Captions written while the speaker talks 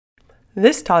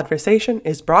This conversation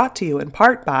is brought to you in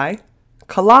part by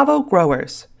Calavo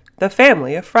Growers, the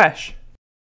family of fresh.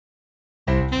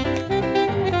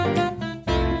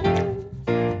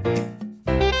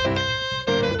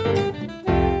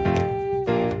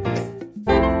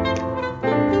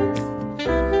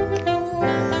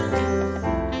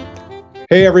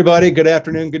 Hey, everybody. Good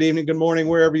afternoon, good evening, good morning,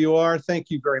 wherever you are. Thank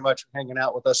you very much for hanging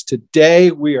out with us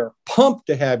today. We are pumped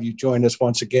to have you join us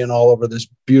once again all over this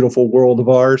beautiful world of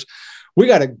ours. We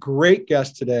got a great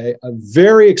guest today, a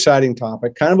very exciting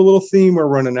topic, kind of a little theme we're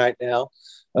running right now.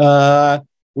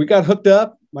 We got hooked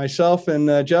up, myself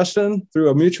and Justin, through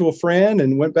a mutual friend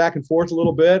and went back and forth a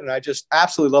little bit. And I just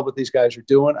absolutely love what these guys are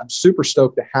doing. I'm super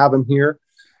stoked to have them here.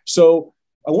 So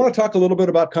I want to talk a little bit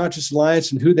about Conscious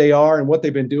Alliance and who they are and what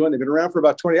they've been doing. They've been around for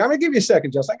about 20. I'm going to give you a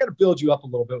second, Justin. I got to build you up a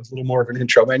little bit with a little more of an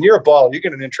intro, man. You're a ball. You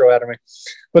get an intro out of me.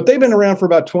 But they've been around for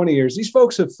about 20 years. These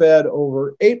folks have fed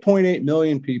over 8.8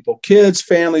 million people, kids,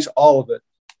 families, all of it,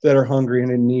 that are hungry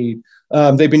and in need.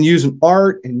 They've been using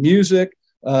art and music.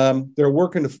 They're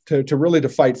working to really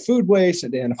fight food waste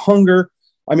and hunger.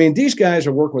 I mean, these guys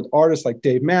are working with artists like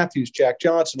Dave Matthews, Jack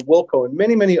Johnson, Wilco, and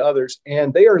many, many others.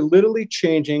 And they are literally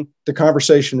changing the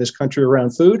conversation in this country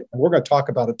around food. And we're going to talk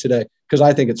about it today because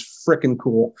I think it's freaking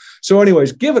cool. So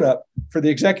anyways, give it up for the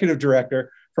executive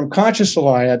director from Conscious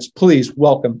Alliance. Please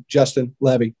welcome Justin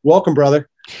Levy. Welcome, brother.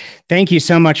 Thank you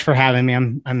so much for having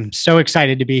me. I'm so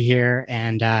excited to be here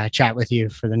and chat with you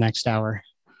for the next hour.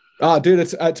 Oh, dude,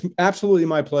 it's absolutely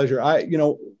my pleasure.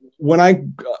 When I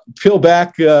peel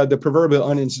back the proverbial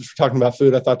onions for talking about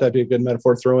food, I thought that'd be a good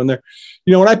metaphor to throw in there.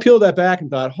 You know, when I peeled that back and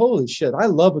thought, holy shit, I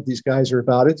love what these guys are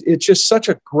about. It's just such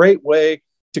a great way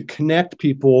to connect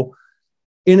people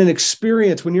in an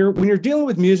experience. When you're dealing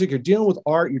with music, you're dealing with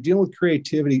art, you're dealing with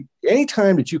creativity,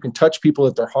 anytime that you can touch people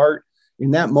at their heart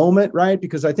in that moment, right?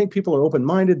 Because I think people are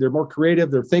open-minded, they're more creative,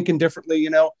 they're thinking differently.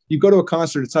 You know, you go to a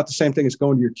concert, it's not the same thing as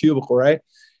going to your cubicle, right?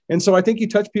 And so I think you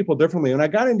touch people differently. And I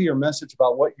got into your message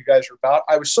about what you guys are about.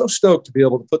 I was so stoked to be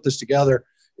able to put this together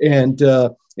and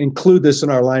include this in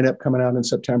our lineup coming out in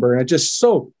September. And I'm just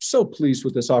so pleased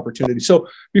with this opportunity. So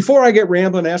before I get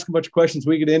rambling and ask a bunch of questions,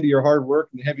 we get into your hard work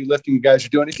and the heavy lifting you guys are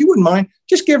doing. If you wouldn't mind,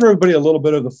 just give everybody a little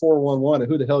bit of the 411 of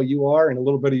who the hell you are and a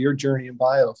little bit of your journey and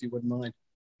bio, if you wouldn't mind.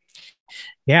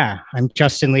 Yeah, I'm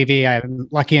Justin Levy. I'm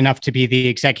lucky enough to be the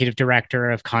executive director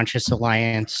of Conscious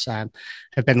Alliance.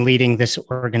 I've been leading this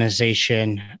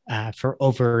organization for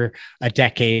over a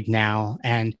decade now,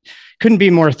 and couldn't be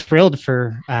more thrilled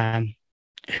for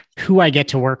who I get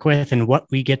to work with and what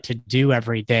we get to do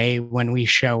every day when we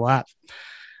show up.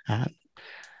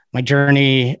 My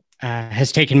journey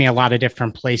has taken me a lot of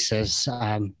different places.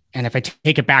 And if I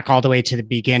take it back all the way to the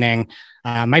beginning,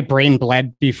 my brain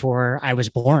bled before I was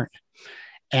born.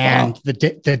 And wow.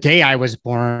 The day I was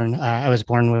born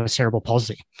with cerebral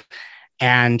palsy.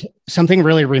 And something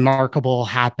really remarkable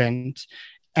happened.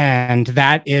 And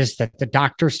that is that the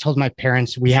doctors told my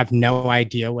parents, we have no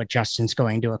idea what Justin's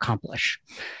going to accomplish.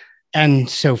 And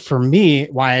so for me,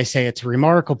 why I say it's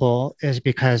remarkable is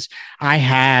because I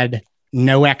had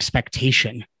no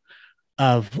expectation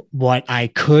of what I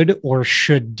could or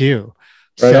should do.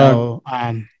 Right so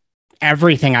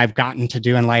everything I've gotten to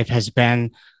do in life has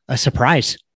been a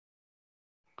surprise.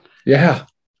 Yeah,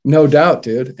 no doubt,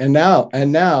 dude. And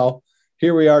now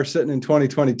here we are sitting in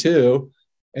 2022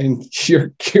 and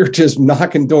you're just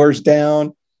knocking doors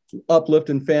down,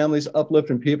 uplifting families,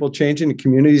 uplifting people, changing the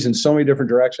communities in so many different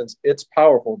directions. It's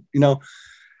powerful. You know,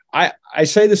 I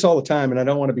say this all the time and I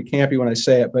don't want to be campy when I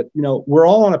say it, but you know, we're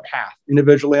all on a path,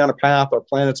 individually on a path, our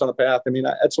planet's on a path. I mean,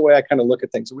 that's the way I kind of look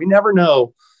at things. We never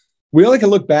know. We only can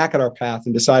look back at our path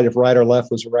and decide if right or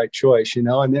left was the right choice, you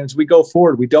know, and as we go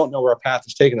forward, we don't know where our path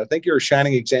is taken. I think you're a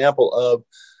shining example of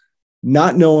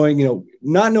not knowing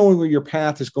where your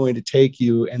path is going to take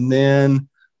you. And then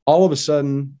all of a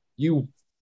sudden you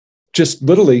just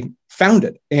literally found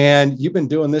it. And you've been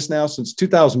doing this now since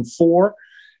 2004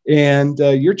 and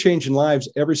you're changing lives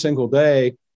every single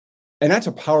day. And that's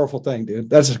a powerful thing, dude.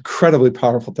 That's an incredibly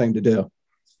powerful thing to do.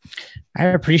 I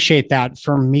appreciate that.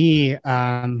 For me,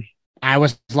 I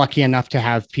was lucky enough to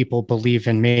have people believe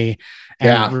in me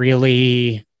and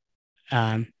really,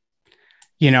 I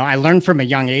learned from a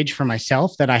young age for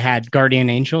myself that I had guardian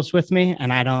angels with me.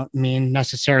 And I don't mean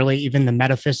necessarily even the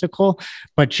metaphysical,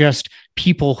 but just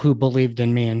people who believed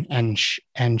in me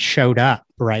and showed up.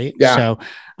 Right. Yeah. So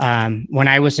when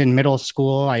I was in middle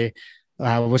school, I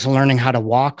was learning how to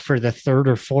walk for the third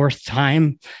or fourth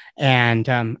time. And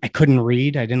I couldn't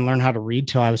read. I didn't learn how to read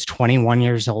till I was 21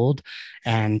 years old.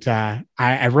 And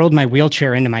I rolled my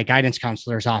wheelchair into my guidance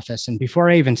counselor's office. And before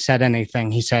I even said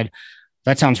anything, he said,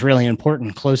 "That sounds really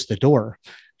important. Close the door."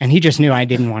 and he just knew I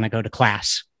didn't want to go to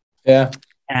class. Yeah.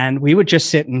 And we would just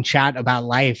sit and chat about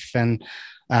life and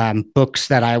books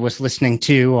that I was listening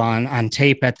to on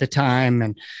tape at the time.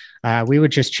 And we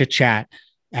would just chit chat.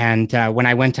 And when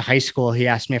I went to high school, he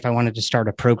asked me if I wanted to start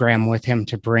a program with him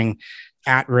to bring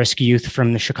at-risk youth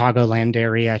from the Chicagoland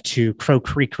area to Crow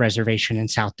Creek Reservation in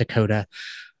South Dakota.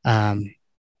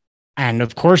 And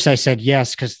of course I said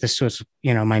yes, because this was,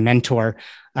 my mentor.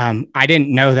 I didn't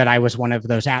know that I was one of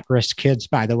those at-risk kids,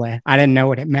 by the way. I didn't know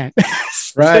what it meant.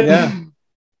 Right.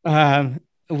 Yeah.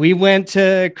 We went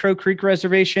to Crow Creek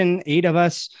Reservation, 8 of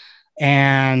us,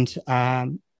 and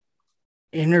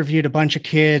interviewed a bunch of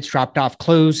kids, dropped off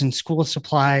clothes and school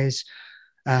supplies.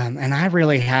 And I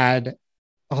really had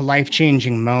a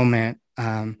life-changing moment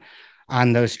on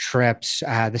those trips.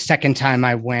 The second time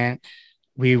I went,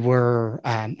 we were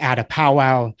at a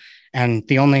powwow, and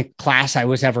the only class I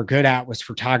was ever good at was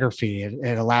photography.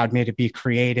 It allowed me to be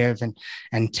creative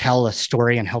and tell a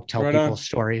story and help tell people's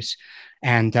stories.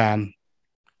 And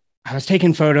I was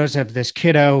taking photos of this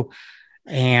kiddo,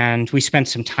 and we spent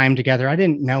some time together. I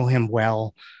didn't know him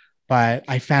well, but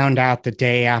I found out the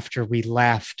day after we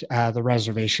left the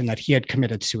reservation that he had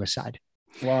committed suicide.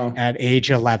 Wow. At age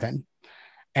 11.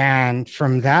 And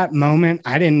from that moment,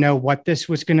 I didn't know what this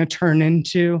was going to turn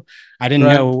into. I didn't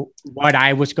know what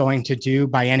I was going to do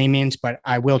by any means, but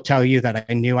I will tell you that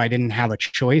I knew I didn't have a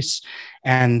choice,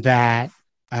 and that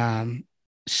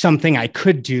something I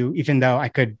could do, even though I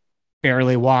could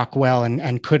barely walk well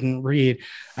and couldn't read,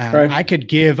 I could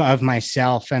give of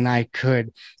myself, and I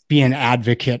could be an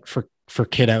advocate for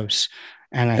kiddos.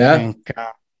 And I think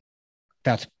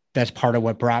that's part of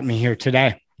what brought me here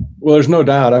today. Well, there's no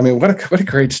doubt. I mean, what a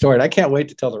great story. And I can't wait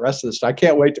to tell the rest of this. I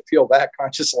can't wait to peel back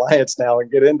Conscious Alliance now and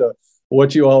get into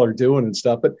what you all are doing and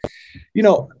stuff. But,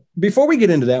 before we get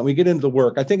into that, we get into the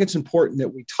work, I think it's important that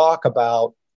we talk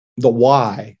about the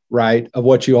why, right, of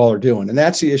what you all are doing. And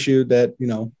that's the issue that,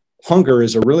 hunger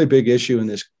is a really big issue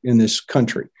in this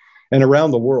country and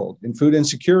around the world. And food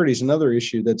insecurity is another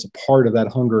issue that's a part of that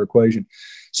hunger equation.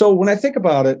 So when I think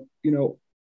about it,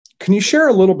 can you share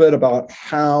a little bit about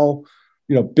how,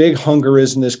 big hunger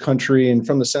is in this country, and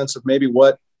from the sense of maybe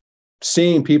what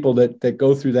seeing people that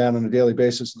go through that on a daily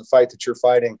basis in the fight that you're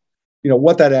fighting,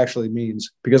 what that actually means?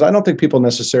 Because I don't think people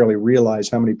necessarily realize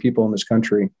how many people in this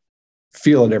country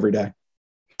feel it every day.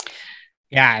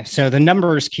 Yeah. So the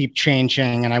numbers keep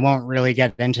changing, and I won't really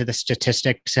get into the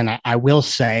statistics. And I will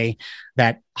say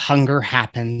that hunger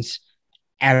happens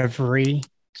every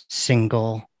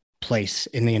single place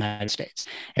in the United States.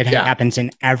 It happens in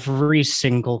every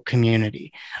single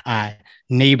community.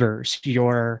 Neighbors,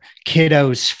 your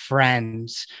kiddos'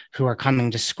 friends who are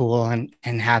coming to school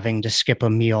and having to skip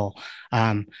a meal.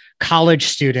 College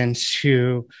students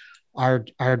who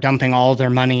are dumping all their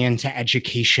money into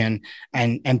education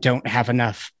and don't have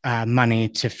enough money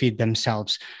to feed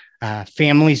themselves.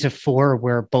 Families of 4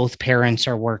 where both parents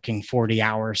are working 40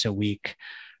 hours a week,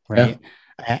 right? Yeah.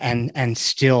 And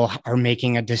still are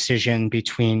making a decision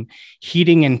between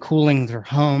heating and cooling their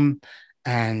home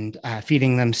and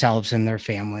feeding themselves and their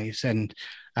families. And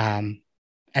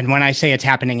when I say it's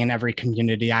happening in every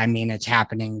community, I mean it's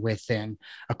happening within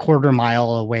a quarter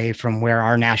mile away from where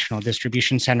our national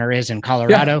distribution center is in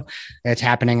Colorado. Yeah. It's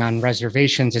happening on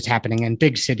reservations. It's happening in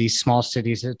big cities, small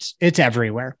cities. It's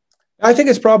everywhere. I think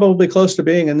it's probably close to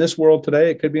being in this world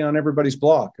today. It could be on everybody's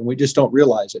block, and we just don't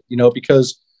realize it,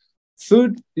 because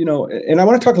food, and I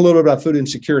want to talk a little bit about food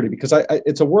insecurity, because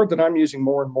it's a word that I'm using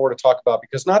more and more to talk about,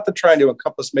 because not to try to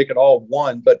encompass, make it all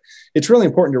one, but it's really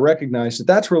important to recognize that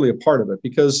that's really a part of it.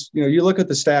 Because, you look at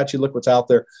the stats, you look what's out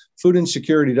there, food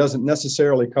insecurity doesn't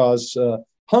necessarily cause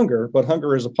hunger, but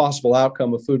hunger is a possible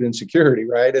outcome of food insecurity,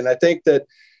 right? And I think that,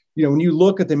 when you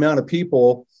look at the amount of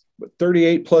people,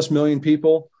 38 plus million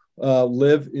people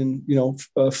live in,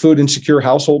 food insecure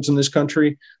households in this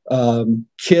country.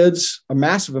 Kids, a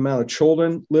massive amount of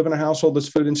children live in a household that's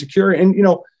food insecure. And,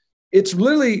 it's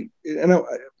literally,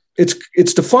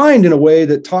 it's defined in a way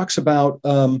that talks about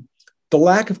the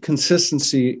lack of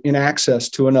consistency in access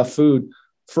to enough food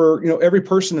for, every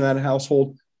person in that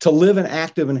household to live an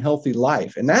active and healthy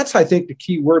life. And that's, I think, the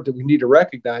key word that we need to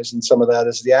recognize in some of that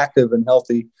is the active and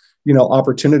healthy,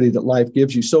 opportunity that life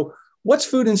gives you. So what's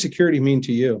food insecurity mean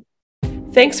to you?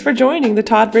 Thanks for joining the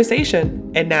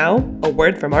Toddversation. And now, a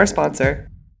word from our sponsor.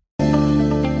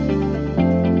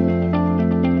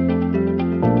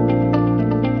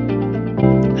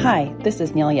 Hi, this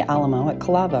is Nelia Alamo at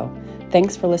Calavo.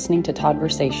 Thanks for listening to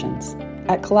Toddversations.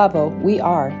 At Calavo, we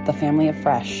are the family of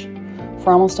fresh.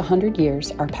 For almost 100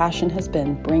 years, our passion has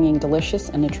been bringing delicious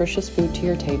and nutritious food to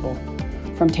your table.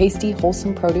 From tasty,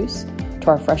 wholesome produce to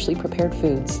our freshly prepared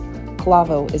foods,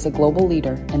 Calavo is a global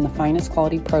leader in the finest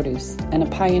quality produce and a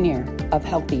pioneer of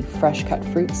healthy, fresh-cut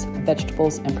fruits,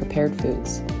 vegetables, and prepared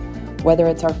foods. Whether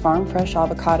it's our farm-fresh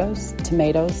avocados,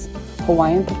 tomatoes,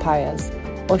 Hawaiian papayas,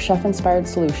 or chef-inspired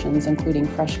solutions including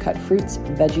fresh-cut fruits,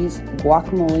 veggies,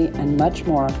 guacamole, and much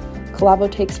more, Calavo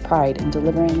takes pride in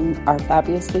delivering our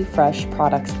fabulously fresh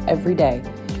products every day.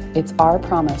 It's our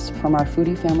promise from our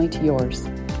foodie family to yours.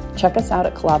 Check us out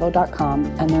at calavo.com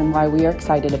and learn why we are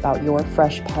excited about your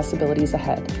fresh possibilities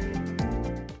ahead.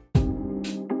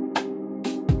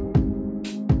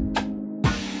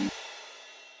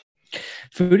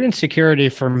 Food insecurity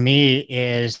for me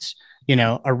is,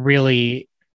 a really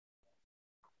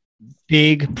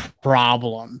big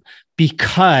problem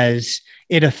because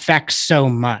it affects so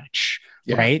much,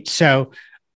 right? So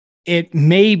it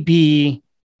may be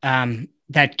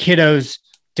that kiddos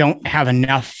don't have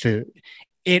enough food.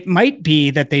 It might be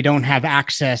that they don't have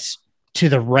access to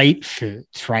the right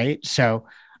foods, right? So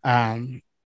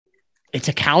it's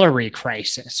a calorie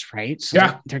crisis, right?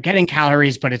 So they're getting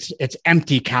calories, but it's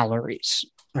empty calories,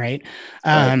 right?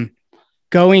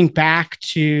 Going back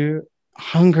to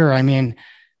hunger, I mean,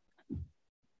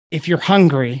 if you're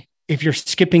hungry, if you're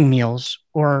skipping meals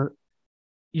or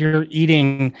you're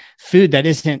eating food that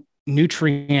isn't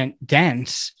nutrient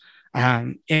dense,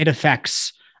 it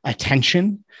affects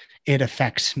attention. It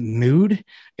affects mood.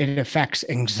 It affects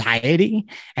anxiety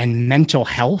and mental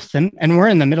health. And we're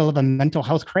in the middle of a mental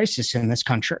health crisis in this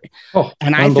country.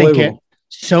 And I think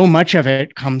so much of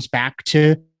it comes back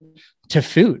to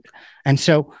food. And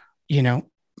so,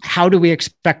 how do we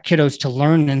expect kiddos to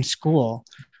learn in school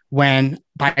when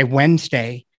by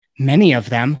Wednesday, many of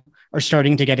them are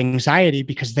starting to get anxiety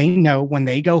because they know when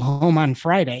they go home on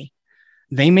Friday,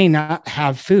 they may not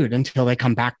have food until they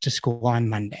come back to school on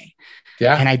Monday.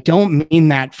 Yeah. And I don't mean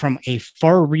that from a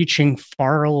far-reaching,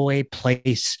 far-away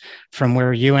place from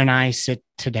where you and I sit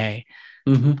today.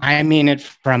 Mm-hmm. I mean it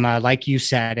from, like you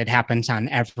said, it happens on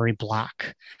every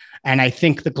block. And I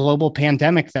think the global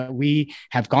pandemic that we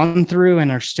have gone through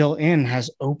and are still in has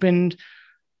opened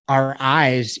our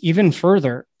eyes even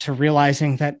further to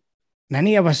realizing that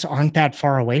many of us aren't that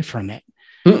far away from it.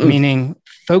 Meaning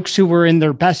folks who were in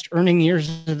their best earning years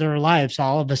of their lives,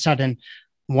 all of a sudden,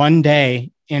 one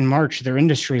day in March, their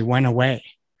industry went away.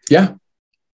 Yeah.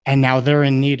 And now they're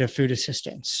in need of food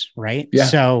assistance, right? Yeah.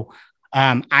 So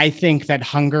I think that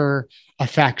hunger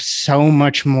affects so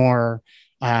much more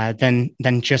than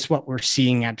just what we're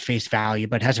seeing at face value,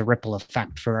 but has a ripple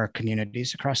effect for our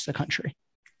communities across the country.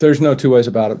 There's no two ways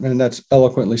about it. And that's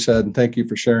eloquently said. And thank you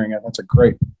for sharing it. That's a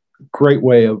great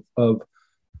way of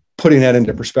putting that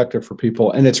into perspective for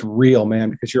people. And it's real, man,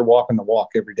 because you're walking the walk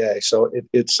every day. So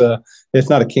it's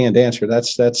not a canned answer.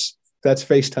 That's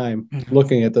FaceTime,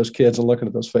 looking at those kids and looking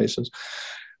at those faces.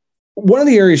 One of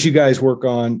the areas you guys work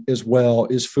on as well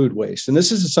is food waste. And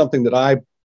this is something that I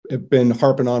have been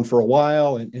harping on for a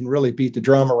while and really beat the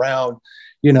drum around.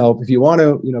 If you want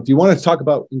to talk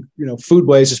about, food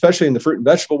waste, especially in the fruit and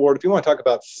vegetable world, if you want to talk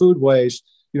about food waste,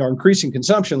 increasing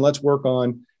consumption, let's work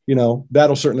on,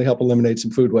 that'll certainly help eliminate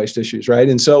some food waste issues. Right.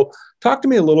 And so talk to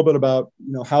me a little bit about,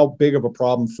 how big of a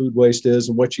problem food waste is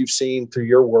and what you've seen through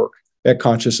your work at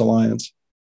Conscious Alliance.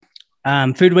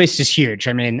 Food waste is huge.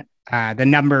 I mean, the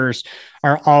numbers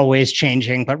are always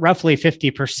changing, but roughly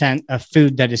 50% of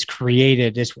food that is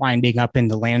created is winding up in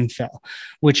the landfill,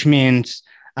 which means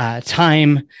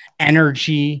time,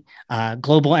 energy,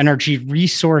 global energy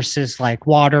resources like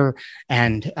water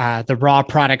and the raw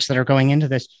products that are going into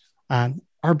this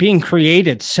are being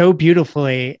created so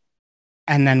beautifully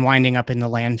and then winding up in the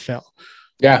landfill.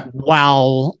 Yeah.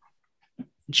 While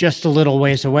just a little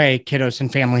ways away, kiddos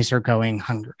and families are going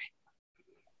hungry.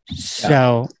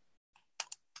 So,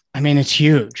 I mean, it's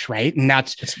huge, right? And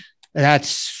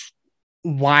that's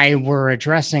why we're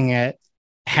addressing it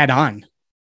head on.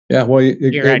 Yeah, well,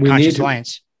 here at Conscious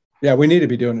Alliance. Yeah, we need to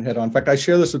be doing it head on. In fact, I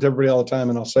share this with everybody all the time,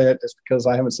 and I'll say it just because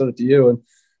I haven't said it to you, and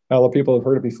all the people have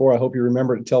heard it before. I hope you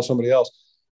remember it and tell somebody else.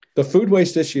 The food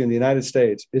waste issue in the United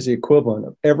States is the equivalent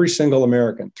of every single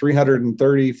American,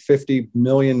 330, 50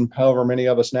 million, however many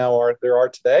of us now there are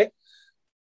today,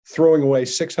 throwing away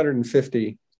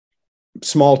 650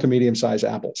 small to medium-sized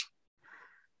apples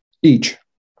each.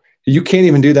 You can't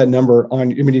even do that number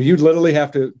if you literally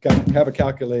have to have a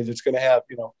calculator, it's going to have,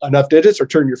 enough digits, or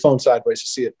turn your phone sideways to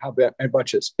see it, how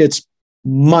much it's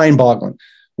mind-boggling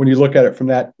when you look at it from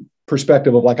that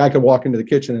perspective of, like, I could walk into the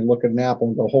kitchen and look at an apple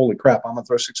and go, holy crap, I'm going to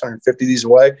throw 650 of these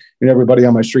away, and everybody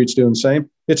on my street's doing the same.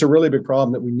 It's a really big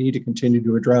problem that we need to continue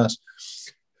to address.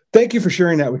 Thank you for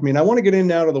sharing that with me. And I want to get in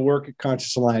now to the work at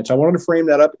Conscious Alliance. I wanted to frame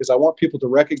that up because I want people to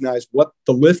recognize what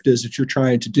the lift is that you're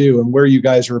trying to do and where you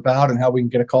guys are about and how we can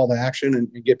get a call to action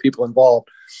and get people involved.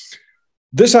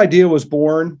 This idea was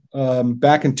born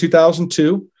back in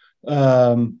 2002.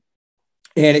 And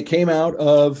it came out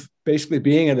of basically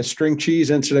being at a string cheese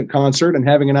incident concert and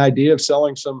having an idea of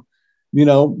selling some,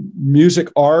 music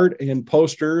art and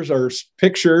posters or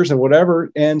pictures and whatever.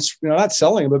 And, not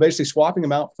selling them, but basically swapping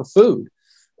them out for food.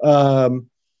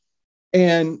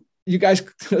 And you guys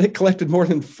collected more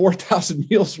than 4,000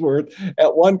 meals worth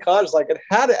at one cause. Like, it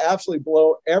had to absolutely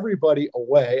blow everybody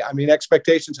away. I mean,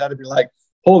 expectations had to be like,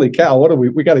 holy cow,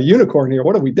 we got a unicorn here.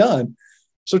 What have we done?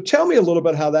 So tell me a little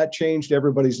bit how that changed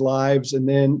everybody's lives. And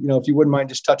then, if you wouldn't mind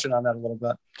just touching on that a little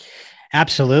bit.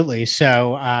 Absolutely.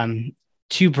 So,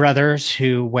 two brothers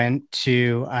who went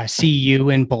to CU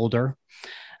in Boulder,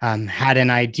 had an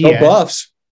idea. Go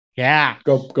Buffs. Yeah.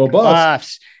 Go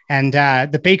Buffs. And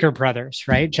the Baker brothers,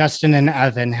 right? Justin and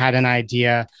Evan had an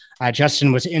idea.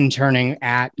 Justin was interning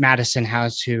at Madison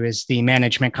House, who is the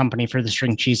management company for the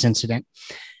string cheese incident.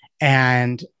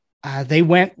 And they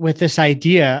went with this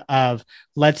idea of,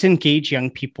 let's engage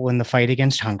young people in the fight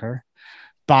against hunger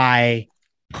by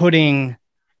putting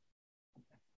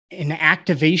an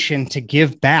activation to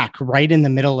give back right in the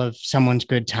middle of someone's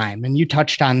good time. And you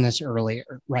touched on this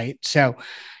earlier, right? So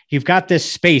you've got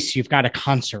this space, you've got a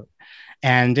concert.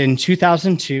 And in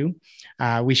 2002,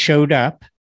 we showed up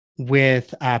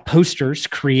with posters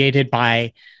created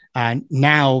by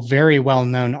now very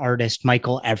well-known artist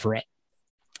Michael Everett.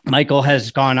 Michael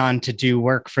has gone on to do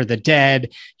work for The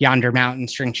Dead, Yonder Mountain,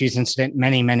 String Cheese Incident,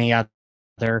 many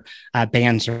other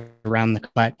bands around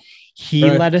but he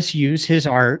let us use his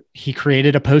art. He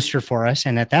created a poster for us.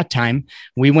 And at that time,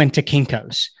 we went to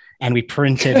Kinko's and we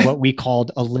printed what we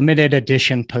called a limited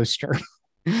edition poster.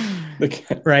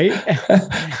 Right?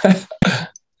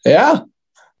 Yeah.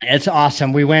 It's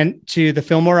awesome. We went to the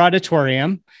Fillmore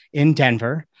Auditorium in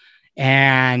Denver.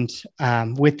 And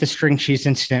with the string cheese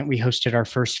incident, we hosted our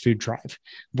first food drive.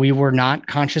 We were not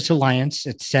Conscious Alliance.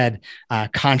 It said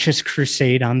Conscious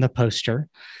Crusade on the poster.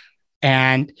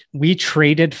 And we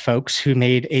traded folks who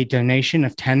made a donation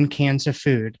of 10 cans of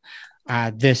food,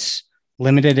 this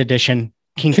limited edition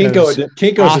Kinko's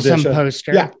awesome edition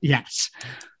poster. Yeah. Yes.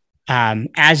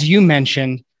 As you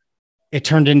mentioned, it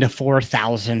turned into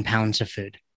 4,000 pounds of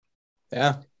food.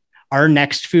 Yeah. Our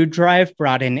next food drive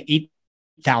brought in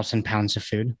 8,000 pounds of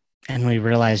food, and we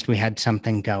realized we had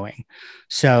something going.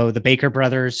 So the Baker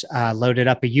brothers loaded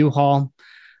up a U-Haul.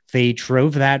 They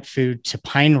drove that food to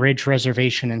Pine Ridge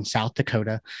Reservation in South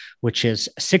Dakota, which is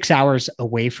 6 hours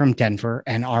away from Denver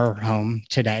and our home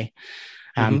today.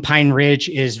 Pine Ridge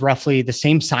is roughly the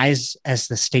same size as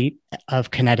the state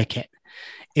of Connecticut.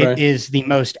 It is the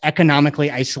most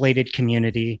economically isolated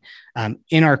community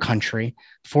in our country.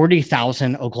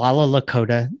 40,000 Oglala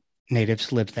Lakota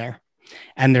natives live there.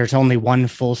 And there's only one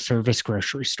full service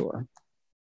grocery store.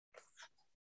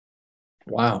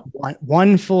 Wow.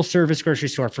 One full service grocery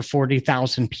store for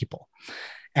 40,000 people.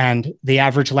 And the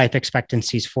average life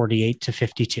expectancy is 48 to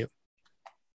 52.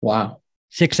 Wow.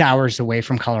 6 hours away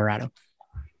from Colorado.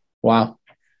 Wow.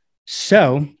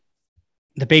 So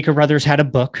the Baker brothers had a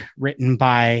book written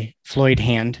by Floyd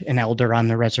Hand, an elder on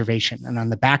the reservation. And on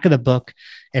the back of the book,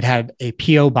 it had a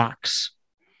P.O. box.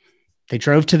 They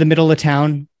drove to the middle of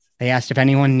town. They asked if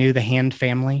anyone knew the Hand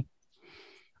family.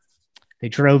 They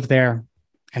drove there,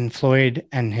 and Floyd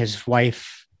and his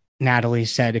wife, Natalie,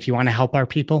 said, if you want to help our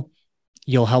people,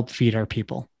 you'll help feed our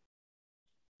people.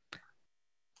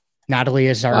 Natalie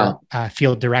is our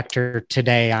field director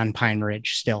today on Pine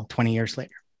Ridge, still 20 years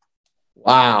later.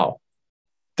 Wow.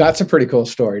 That's a pretty cool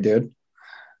story, dude.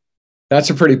 That's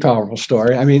a pretty powerful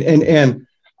story. I mean, and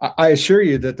I assure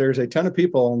you that there's a ton of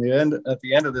people at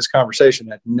the end of this conversation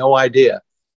that had no idea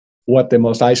what the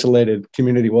most isolated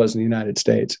community was in the United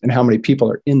States and how many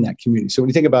people are in that community. So when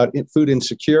you think about food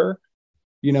insecure,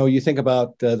 you think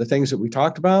about the things that we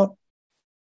talked about,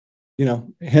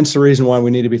 hence the reason why we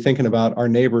need to be thinking about our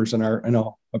neighbors and our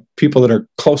people that are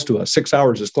close to us. 6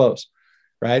 hours is close,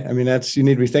 right? I mean, you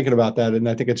need to be thinking about that. And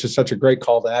I think it's just such a great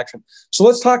call to action. So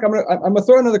let's talk. I'm going to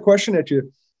throw another question at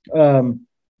you. I'm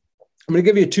going to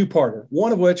give you a two-parter,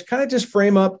 one of which kind of just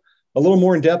frame up a little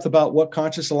more in depth about what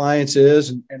Conscious Alliance is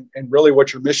and really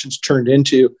what your mission's turned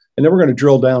into. And then we're going to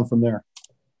drill down from there.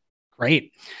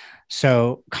 Great.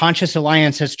 So Conscious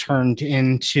Alliance has turned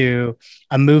into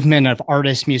a movement of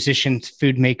artists, musicians,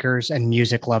 food makers, and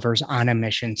music lovers on a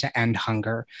mission to end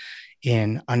hunger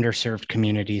in underserved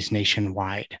communities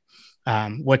nationwide.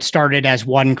 What started as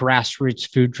one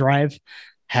grassroots food drive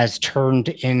has turned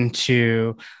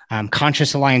into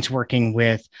Conscious Alliance working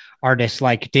with artists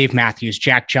like Dave Matthews,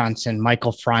 Jack Johnson,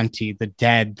 Michael Franti, The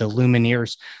Dead, the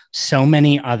Lumineers, so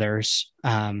many others,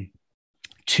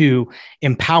 to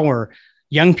empower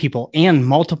young people and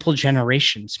multiple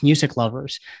generations, music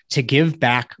lovers, to give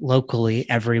back locally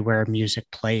everywhere music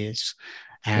plays.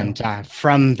 And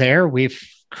from there, we've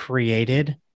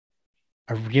created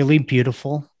a really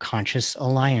beautiful conscious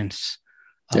alliance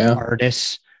of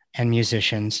artists and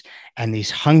musicians and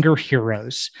these hunger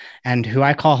heroes. And who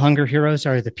I call hunger heroes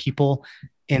are the people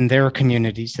in their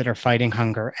communities that are fighting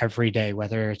hunger every day,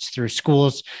 whether it's through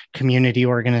schools, community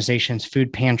organizations,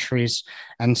 food pantries,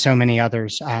 and so many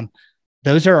others.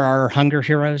 Those are our hunger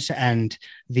heroes and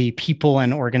the people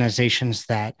and organizations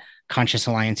that Conscious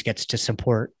Alliance gets to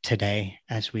support today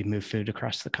as we move food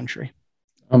across the country.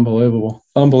 Unbelievable.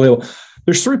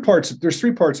 There's three parts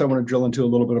I want to drill into a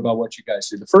little bit about what you guys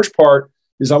do. The first part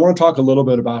is I want to talk a little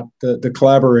bit about the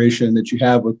collaboration that you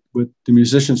have with the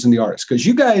musicians and the artists, because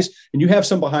you guys, and you have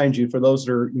some behind you for those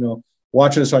that are,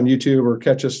 watching us on YouTube or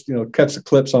catch the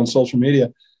clips on social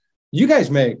media. You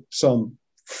guys make some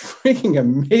freaking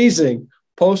amazing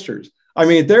posters. I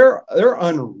mean, they're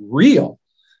unreal.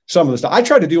 Some of the stuff. I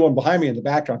tried to do one behind me in the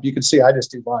backdrop. You can see I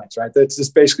just do lines, right? That's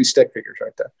just basically stick figures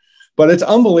right there. But it's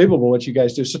unbelievable what you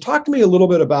guys do. So talk to me a little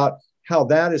bit about how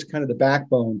that is kind of the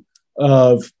backbone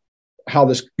of how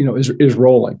this, is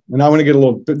rolling. And I want to get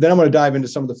then I'm going to dive into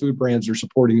some of the food brands that are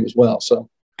supporting you as well. So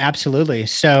absolutely.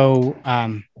 So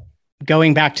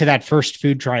going back to that first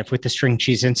food drive with the string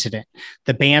cheese incident,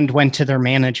 the band went to their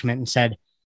management and said,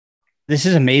 "This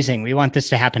is amazing. We want this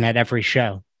to happen at every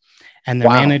show." And the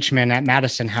management at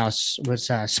Madison House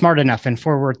was smart enough and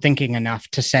forward thinking enough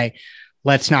to say,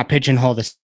 let's not pigeonhole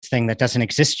this thing that doesn't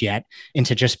exist yet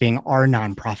into just being our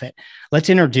nonprofit.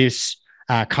 Let's introduce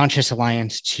Conscious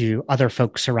Alliance to other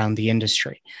folks around the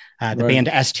industry. The band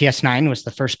STS9 was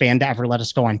the first band to ever let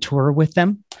us go on tour with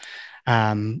them.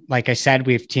 Like I said,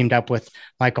 we've teamed up with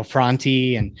Michael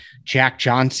Franti and Jack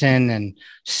Johnson and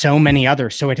so many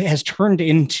others. So it has turned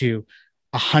into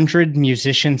 100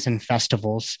 musicians and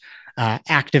festivals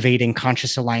activating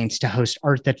Conscious Alliance to host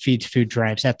Art That Feeds Food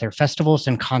drives at their festivals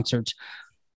and concerts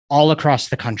all across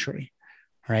the country,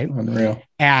 right? Unreal.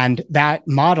 And that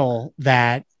model,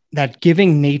 that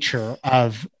giving nature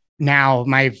of now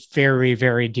my very,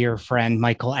 very dear friend,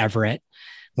 Michael Everett,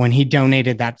 when he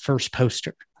donated that first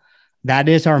poster, that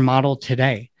is our model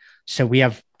today. So we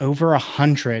have over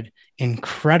 100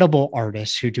 incredible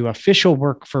artists who do official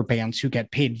work for bands, who get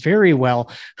paid very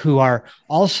well, who are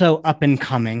also up and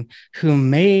coming, who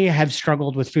may have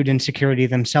struggled with food insecurity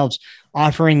themselves,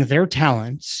 offering their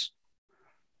talents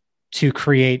to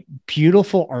create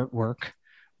beautiful artwork,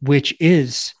 which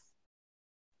is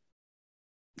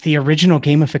the original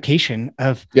gamification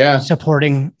of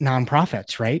supporting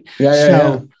nonprofits, right?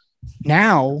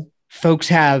 Now folks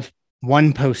have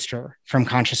one poster from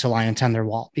Conscious Alliance on their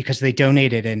wall because they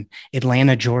donated in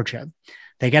Atlanta, Georgia.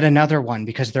 They get another one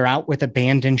because they're out with a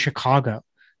band in Chicago,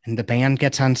 and the band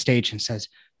gets on stage and says,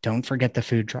 "Don't forget the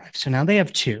food drive." So now they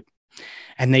have two,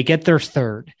 and they get their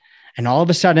third. And all of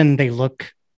a sudden they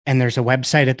look, and there's a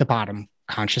website at the bottom,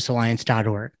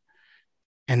 consciousalliance.org,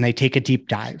 and they take a deep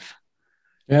dive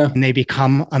and they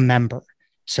become a member.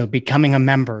 So becoming a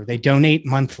member, they donate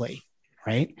monthly.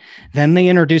 Right. Then they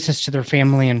introduce us to their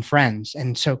family and friends.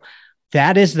 And so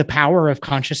that is the power of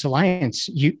Conscious Alliance.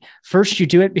 You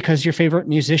do it because your favorite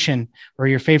musician or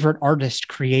your favorite artist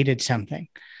created something.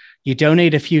 You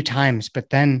donate a few times,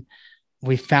 but then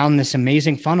we found this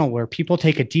amazing funnel where people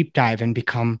take a deep dive and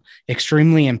become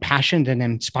extremely impassioned and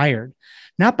inspired,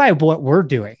 not by what we're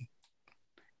doing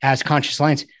as Conscious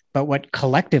Alliance, but what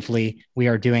collectively we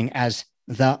are doing as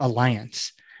the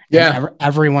Alliance. And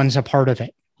everyone's a part of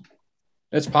it.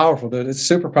 It's powerful, dude. It's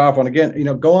super powerful. And again,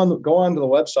 go on to the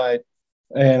website,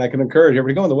 and I can encourage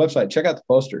everybody to go on the website, check out the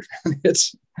posters.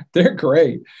 They're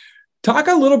great. Talk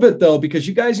a little bit though, because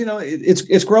you guys,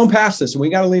 it's grown past this, and we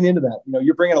got to lean into that.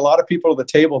 You're bringing a lot of people to the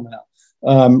table now.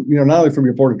 Not only from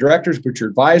your board of directors, but your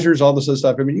advisors, all this other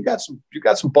stuff. I mean, you got some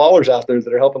ballers out there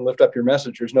that are helping lift up your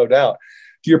message. There's no doubt.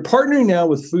 You're partnering now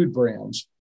with food brands,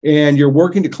 and you're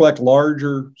working to collect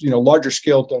larger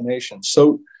scale donations.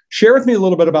 So share with me a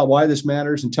little bit about why this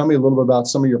matters, and tell me a little bit about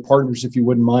some of your partners, if you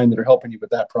wouldn't mind, that are helping you with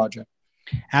that project.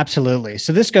 Absolutely.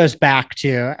 So this goes back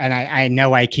to, and I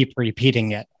know I keep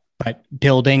repeating it, but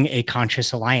building a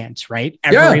Conscious Alliance, right?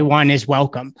 Everyone is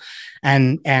welcome.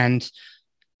 And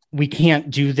we can't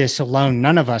do this alone.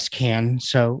 None of us can.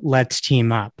 So let's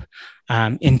team up.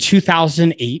 In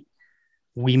 2008,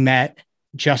 we met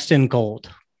Justin Gold,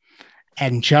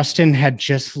 and Justin had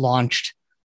just launched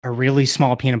a really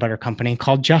small peanut butter company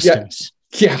called Justin's.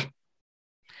 Yeah.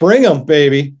 Bring them,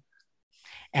 baby.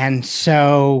 And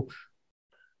so,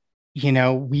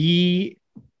 we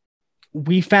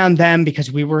found them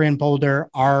because we were in Boulder.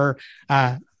 Our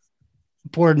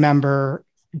board member,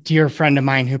 dear friend of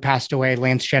mine who passed away,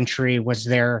 Lance Gentry, was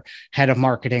their head of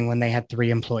marketing when they had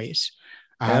 3 employees.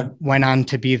 Went on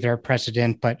to be their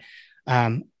president, but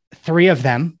 3 of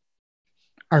them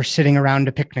are sitting around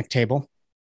a picnic table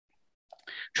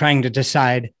trying to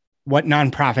decide what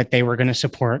nonprofit they were going to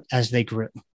support as they grew.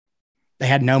 They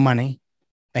had no money,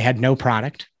 they had no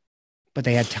product, but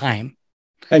they had time.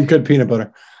 And good peanut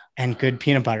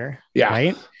butter. Yeah.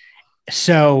 Right.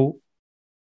 So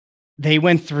they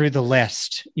went through the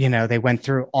list, they went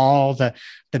through all the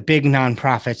big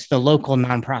nonprofits, the local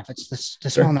nonprofits, the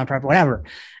small nonprofit, whatever.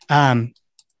 And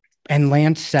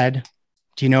Lance said,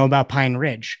 do you know about Pine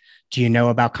Ridge? Do you know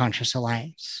about Conscious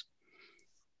Alliance?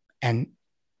 And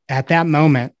at that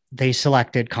moment, they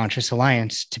selected Conscious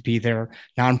Alliance to be their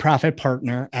nonprofit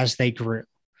partner as they grew.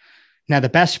 Now, the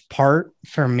best part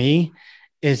for me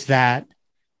is that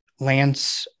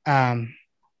Lance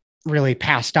really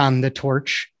passed on the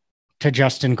torch to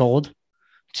Justin Gold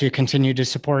to continue to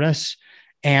support us.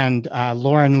 And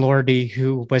Lauren Lordy,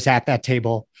 who was at that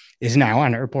table, is now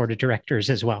on our board of directors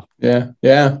as well. Yeah.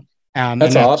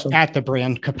 That's awesome. At the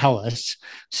brand Cabela's.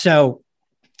 So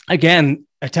again,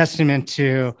 a testament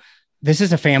to this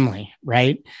is a family,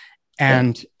 right?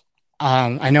 And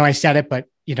I know I said it, but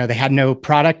they had no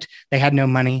product, they had no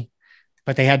money,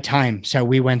 but they had time. So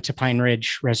we went to Pine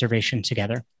Ridge Reservation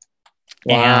together.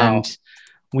 Wow. And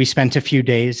we spent a few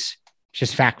days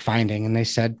just fact finding, and they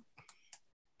said,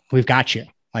 we've got you.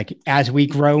 Like, as we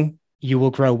grow, you will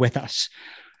grow with us.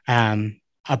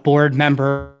 A board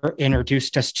member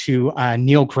introduced us to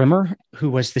Neil Grimmer, who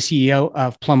was the CEO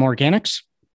of Plum Organics.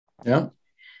 Yeah.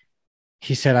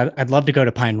 He said, I'd love to go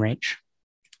to Pine Ridge.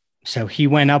 So he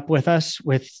went up with us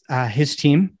with his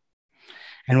team.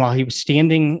 And while he was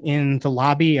standing in the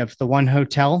lobby of the one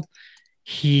hotel,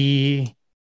 he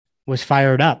was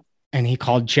fired up, and he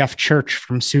called Jeff Church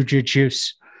from Suja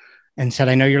Juice and said,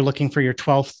 I know you're looking for your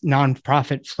 12th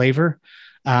nonprofit flavor.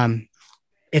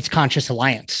 It's Conscious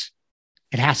Alliance.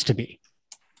 It has to be,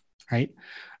 right?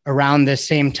 Around the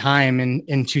same time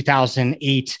in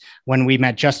 2008, when we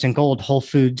met Justin Gold, Whole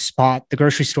Foods bought the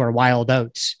grocery store Wild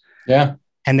Oats. Yeah.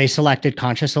 And they selected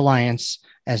Conscious Alliance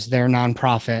as their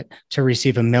nonprofit to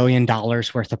receive $1 million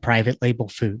worth of private label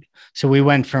food. So we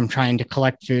went from trying to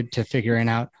collect food to figuring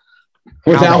out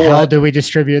how the hell do we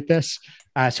distribute this?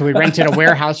 So we rented a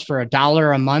warehouse for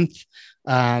 $1 a month,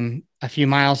 a few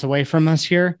miles away from us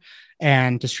here,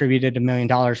 and distributed $1 million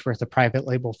worth of private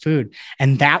label food.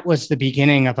 And that was the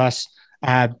beginning of us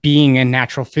being in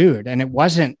natural food. And it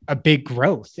wasn't a big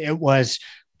growth. It was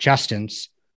Justin's,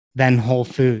 then Whole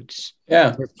Foods.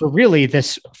 Yeah. For really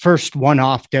this first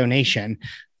one-off donation.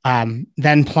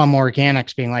 Then Plum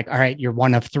Organics being like, all right, you're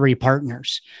one of 3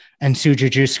 partners. And Suja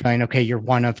Juice going, okay, you're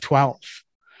one of 12.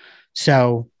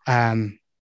 So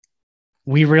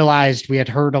we realized we had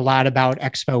heard a lot about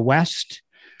Expo West.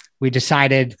 We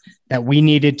decided that we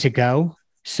needed to go.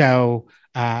 So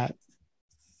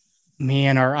me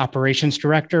and our operations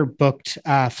director booked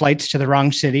flights to the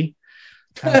wrong city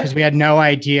because we had no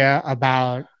idea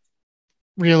about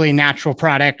really natural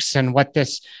products and what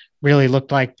this really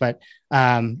looked like. But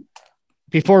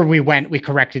before we went, we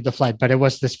corrected the flight, but it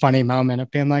was this funny moment of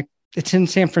being like, it's in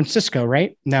San Francisco,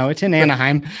 right? No, it's in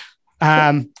Anaheim.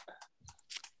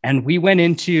 And we went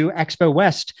into Expo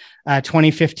West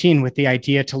 2015 with the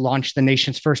idea to launch the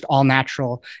nation's first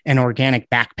all-natural and organic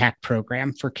backpack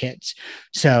program for kids.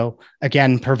 So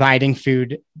again, providing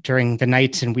food during the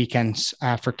nights and weekends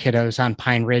for kiddos on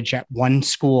Pine Ridge at one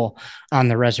school on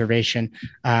the reservation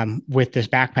with this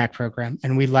backpack program.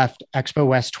 And we left Expo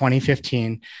West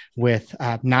 2015 with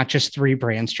not just 3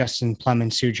 brands, Justin, Plum,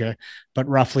 and Suja, but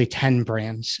roughly 10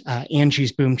 brands,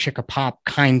 Angie's Boom Chicka Pop,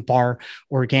 Kind Bar,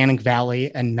 Organic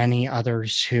Valley, and many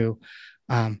others who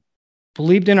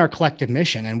believed in our collective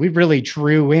mission. And we really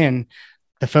drew in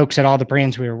the folks at all the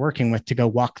brands we were working with to go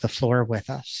walk the floor with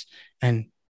us and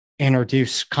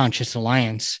introduce Conscious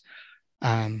Alliance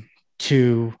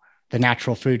to the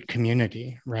natural food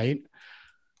community, right?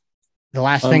 The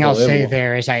last thing I'll say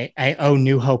there is I owe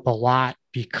New Hope a lot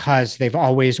because they've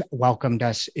always welcomed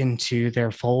us into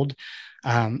their fold.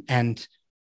 And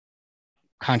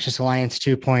Conscious Alliance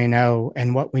 2.0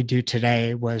 and what we do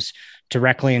today was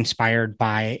directly inspired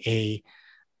by a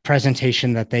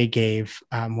presentation that they gave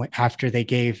after they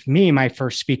gave me my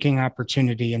first speaking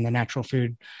opportunity in the natural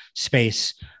food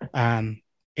space.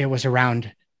 It was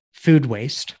around food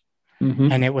waste,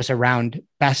 and it was around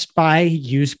best by,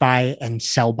 use by, and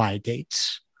sell by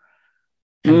dates.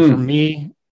 And for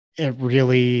me, it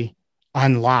really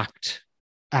unlocked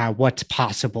what's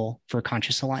possible for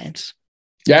Conscious Alliance.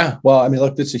 Yeah. Well, I mean,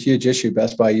 look, this is a huge issue.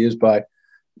 Best Buy, Used By,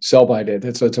 Sell By did.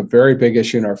 It's a very big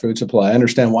issue in our food supply. I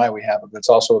understand why we have it, but it's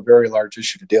also a very large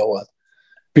issue to deal with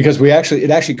because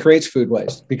it actually creates food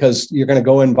waste because you're going to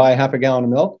go and buy half a gallon of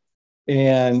milk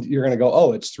and you're going to go,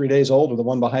 oh, it's 3 days old, or the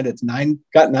one behind it's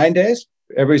got 9 days.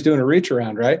 Everybody's doing a reach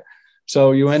around, right?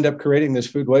 So you end up creating this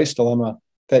food waste dilemma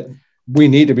that we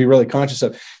need to be really conscious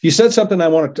of. You said something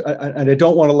and I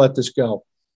don't want to let this go.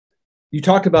 You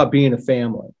talked about being a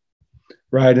family,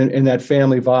 right? And that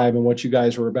family vibe and what you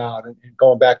guys were about, and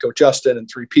going back to Justin and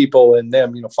 3 people and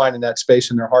them, finding that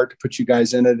space in their heart to put you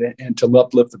guys in it and to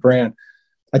uplift the brand.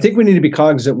 I think we need to be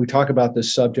cognizant. We talk about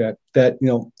this subject that,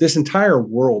 this entire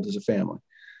world is a family.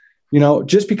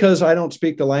 Just because I don't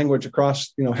speak the language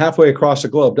across, halfway across the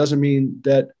globe doesn't mean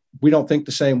that we don't think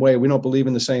the same way. We don't believe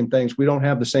in the same things. We don't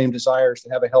have the same desires to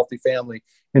have a healthy family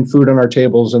and food on our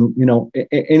tables and,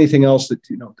 anything else that,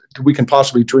 we can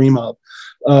possibly dream of.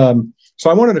 So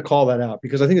I wanted to call that out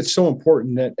because I think it's so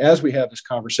important that as we have this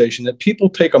conversation, that people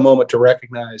take a moment to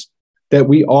recognize that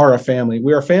we are a family.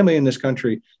 We are a family in this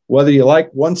country. Whether you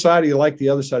like one side or you like the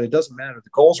other side, it doesn't matter. The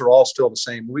goals are all still the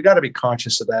same. We got to be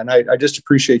conscious of that. And I just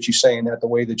appreciate you saying that the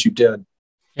way that you did.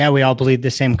 Yeah, we all bleed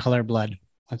the same color blood.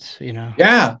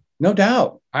 Yeah, no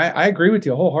doubt. I agree with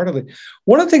you wholeheartedly.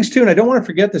 One of the things too, and I don't want to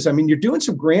forget this, I mean, you're doing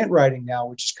some grant writing now,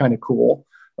 which is kind of cool.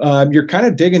 You're kind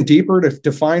of digging deeper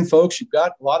to find folks. You've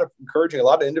got a lot of encouraging, a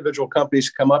lot of individual companies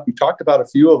to come up. You talked about a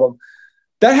few of them.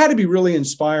 That had to be really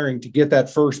inspiring to get that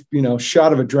first,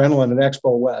 shot of adrenaline at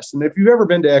Expo West. And if you've ever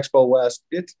been to Expo West,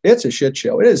 it's a shit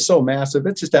show. It is so massive.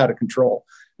 It's just out of control.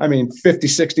 I mean, 50,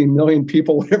 60 million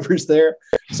people, whatever's there.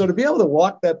 So to be able to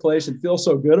walk that place and feel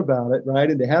so good about it, right?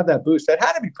 And to have that boost, that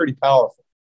had to be pretty powerful.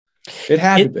 It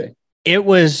had to be. It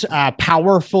was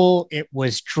powerful. It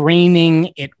was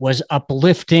draining. It was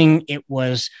uplifting. It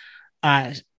was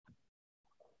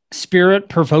spirit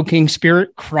provoking,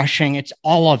 spirit crushing. It's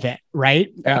all of it,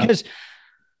 right? Yeah. Because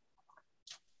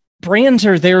brands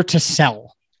are there to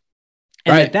sell.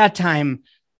 And right. At that time,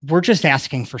 we're just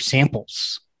asking for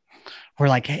samples. We're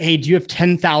like, hey, do you have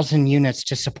 10,000 units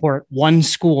to support one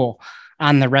school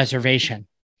on the reservation?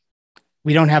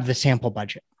 We don't have the sample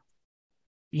budget,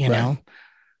 you know?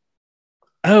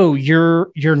 Oh,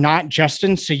 you're not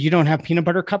Justin, so you don't have peanut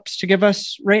butter cups to give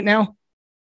us right now?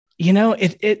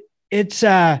 It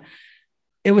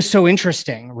was so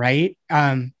interesting, right?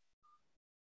 I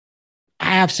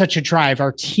have such a drive.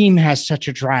 Our team has such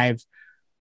a drive.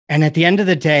 And at the end of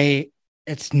the day,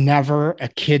 it's never a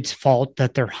kid's fault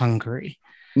that they're hungry.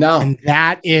 No. And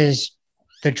that is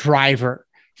the driver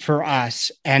for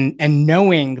us. And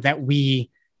knowing that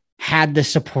we had the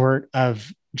support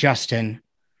of Justin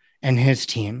and his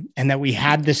team, and that we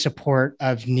had the support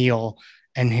of Neil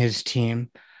and his team,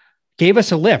 gave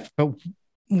us a lift. But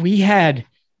we had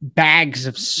bags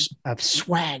of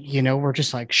swag, we're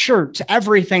just like shirts,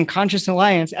 everything, Conscious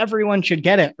Alliance, everyone should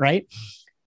get it, right?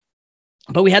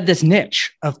 But we had this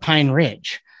niche of Pine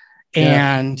Ridge.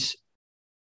 Yeah. And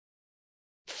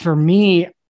for me,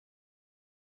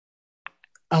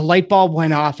 a light bulb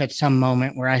went off at some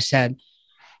moment where I said,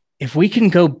 if we can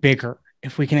go bigger,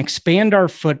 if we can expand our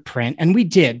footprint, and we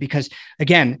did, because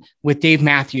again, with Dave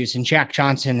Matthews and Jack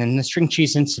Johnson and the string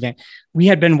cheese incident, we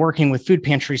had been working with food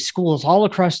pantry schools all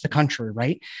across the country,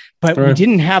 right? But we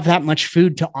didn't have that much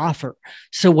food to offer.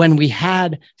 So when we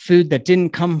had food that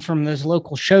didn't come from those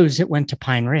local shows, it went to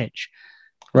Pine Ridge.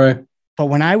 Right. But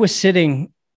when I was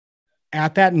sitting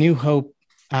at that New Hope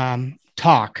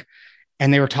talk,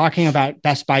 and they were talking about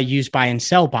Best Buy, Used By, and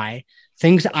Sell By,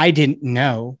 things I didn't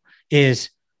know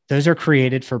is those are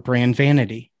created for brand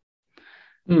vanity.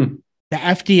 The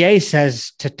FDA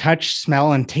says to touch,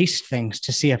 smell, and taste things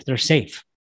to see if they're safe.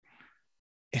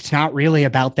 It's not really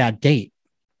about that date.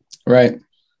 Right.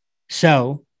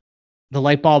 So the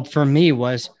light bulb for me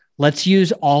was, let's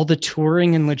use all the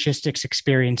touring and logistics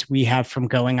experience we have from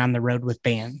going on the road with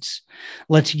bands.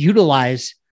 Let's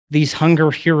utilize these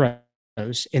hunger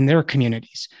heroes in their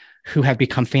communities who have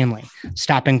become family,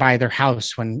 stopping by their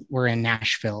house when we're in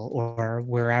Nashville or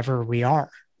wherever we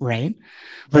are, right?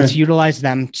 Let's utilize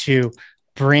them to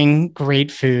bring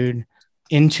great food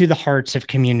into the hearts of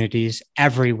communities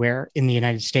everywhere in the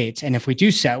United States. And if we do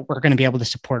so, we're going to be able to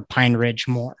support Pine Ridge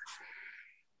more.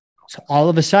 So all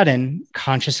of a sudden,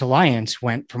 Conscious Alliance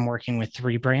went from working with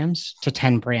 3 brands to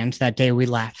 10 brands that day we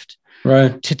left.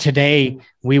 Right. To today,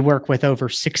 we work with over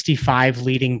 65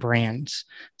 leading brands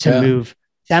to move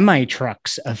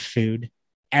semi-trucks of food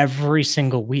every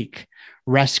single week,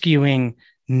 rescuing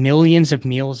millions of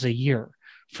meals a year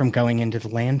from going into the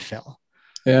landfill.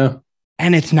 Yeah.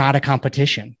 And it's not a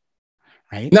competition.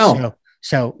 right? No.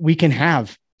 So we can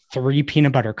have 3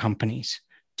 peanut butter companies,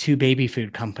 2 baby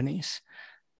food companies,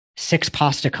 6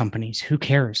 pasta companies. Who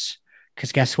cares?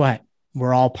 Because guess what?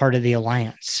 We're all part of the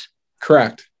alliance.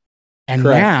 Correct. And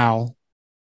Correct. now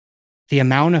the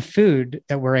amount of food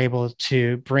that we're able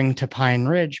to bring to Pine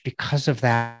Ridge because of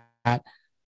that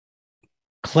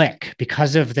click,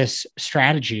 because of this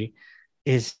strategy,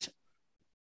 is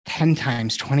 10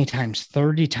 times, 20 times,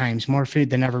 30 times more food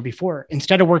than ever before.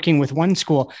 Instead of working with one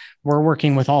school, we're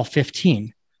working with all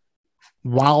 15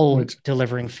 while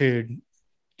delivering food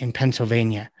in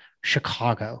Pennsylvania,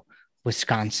 Chicago,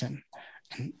 Wisconsin,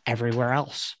 and everywhere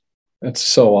else. That's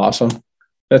so awesome.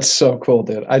 That's so cool,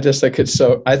 dude. I think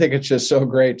it's just so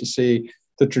great to see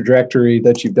the trajectory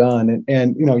that you've done.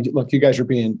 And look, you guys are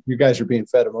being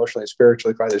fed emotionally and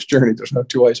spiritually by this journey. There's no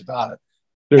 2 ways about it.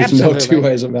 There's Absolutely. no 2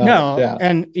 ways about it. Yeah.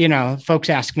 And, folks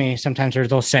ask me sometimes, or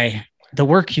they'll say, the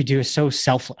work you do is so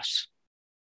selfless.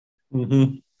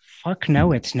 Mm-hmm. Fuck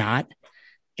no, it's not.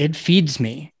 It feeds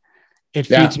me. It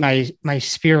feeds my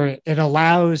spirit. It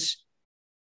allows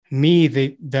me,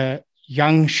 the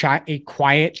young, shy,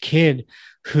 quiet kid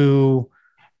who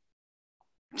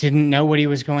didn't know what he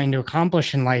was going to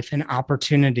accomplish in life, an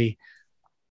opportunity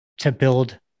to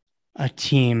build a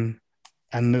team,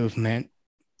 a movement,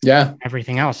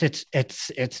 everything else.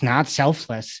 It's not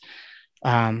selfless,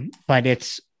 but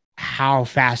it's how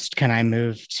fast can I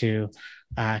move to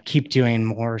keep doing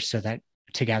more so that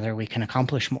together we can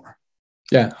accomplish more.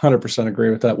 Yeah, 100% agree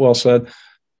with that. Well said.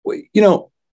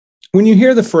 When you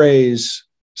hear the phrase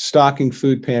stocking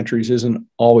food pantries isn't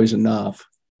always enough,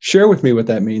 share with me what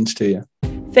that means to you.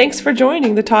 Thanks for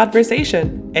joining the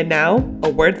Toddversation. And now, a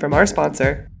word from our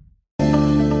sponsor.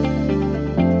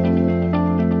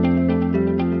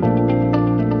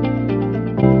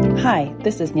 Hi,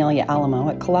 this is Nelia Alamo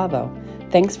at Calavo.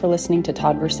 Thanks for listening to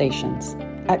Toddversations.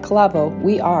 At Calavo,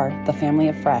 we are the family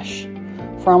of fresh.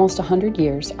 For almost 100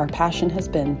 years, our passion has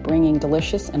been bringing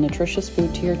delicious and nutritious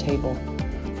food to your table.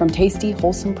 From tasty,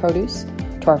 wholesome produce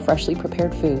to our freshly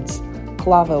prepared foods,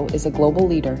 Calavo is a global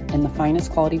leader in the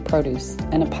finest quality produce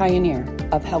and a pioneer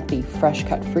of healthy,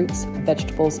 fresh-cut fruits,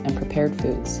 vegetables, and prepared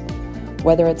foods.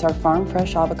 Whether it's our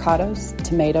farm-fresh avocados,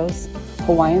 tomatoes,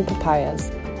 Hawaiian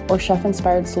papayas, or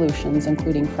chef-inspired solutions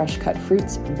including fresh-cut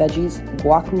fruits, veggies,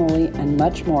 guacamole, and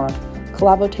much more,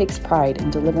 Calavo takes pride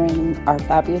in delivering our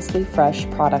fabulously fresh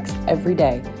products every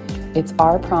day. It's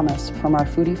our promise from our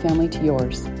foodie family to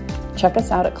yours. Check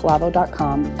us out at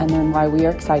calavo.com and learn why we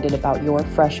are excited about your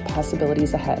fresh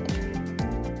possibilities ahead.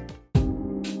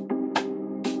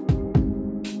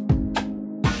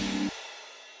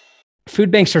 Food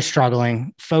banks are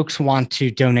struggling. Folks want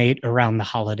to donate around the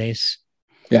holidays.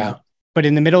 Yeah. But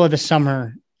in the middle of the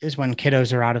summer is when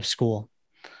kiddos are out of school.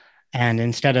 And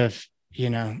instead of,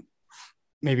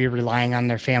 maybe relying on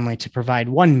their family to provide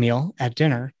one meal at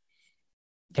dinner,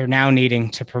 they're now needing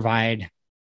to provide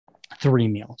 3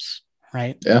 meals,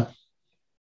 right? Yeah.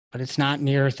 But it's not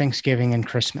near Thanksgiving and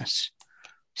Christmas.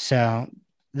 So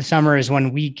the summer is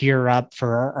when we gear up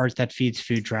for our Art That Feeds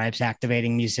food drives,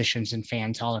 activating musicians and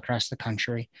fans all across the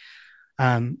country.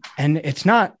 And it's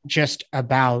not just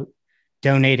about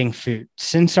donating food.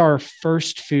 Since our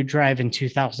first food drive in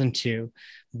 2002,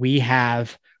 we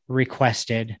have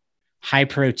requested high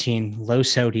protein, low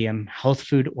sodium, health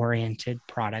food oriented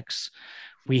products.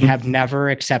 We have never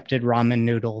accepted ramen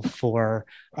noodle for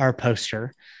our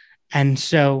poster. And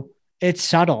so it's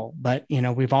subtle, but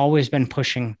we've always been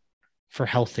pushing for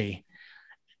healthy.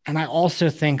 And I also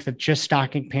think that just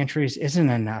stocking pantries isn't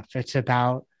enough. It's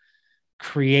about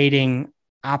creating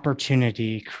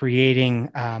opportunity,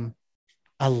 creating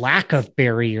a lack of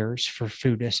barriers for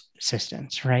food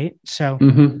assistance, right? So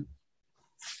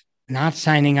not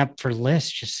signing up for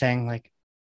lists, just saying like,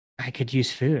 I could use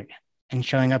food, and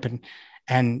showing up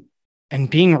and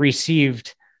being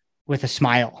received with a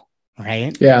smile,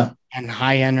 right? Yeah. And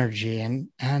high energy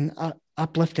and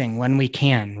uplifting when we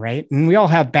can, right? And we all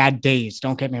have bad days,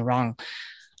 don't get me wrong.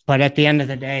 But at the end of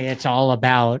the day, it's all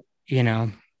about,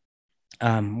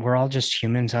 we're all just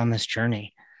humans on this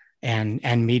journey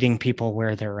and meeting people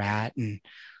where they're at. And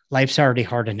life's already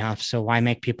hard enough. So why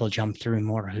make people jump through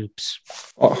more hoops?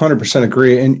 100%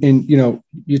 agree. And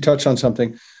you touched on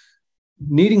something.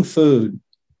 Needing food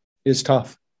is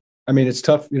tough. I mean, it's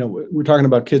tough. We're talking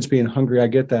about kids being hungry. I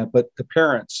get that. But the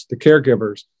parents, the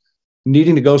caregivers,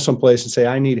 needing to go someplace and say,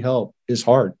 I need help is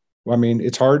hard. I mean,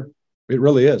 it's hard. It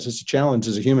really is. It's a challenge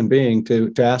as a human being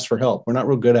to ask for help. We're not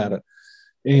real good at it.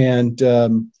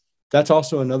 And that's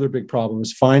also another big problem,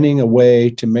 is finding a way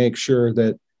to make sure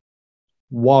that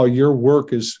while your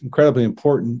work is incredibly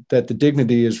important, that the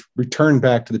dignity is returned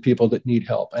back to the people that need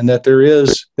help, and that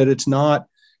it's not,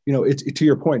 it's to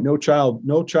your point, no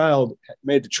child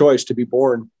made the choice to be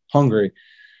born hungry.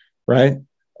 Right.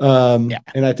 And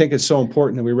I think it's so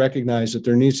important that we recognize that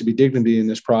there needs to be dignity in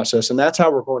this process. And that's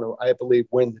how we're going to, I believe,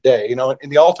 win the day. In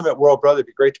the ultimate world, brother, it'd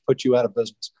be great to put you out of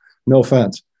business. No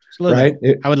offense. Absolutely. Right.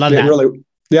 I would love that. Really,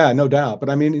 yeah, no doubt. But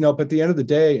I mean, but at the end of the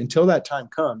day, until that time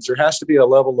comes, there has to be a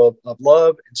level of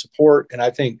love and support. And I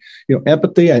think,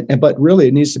 empathy, but really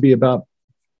it needs to be about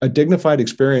a dignified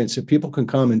experience that people can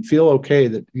come and feel okay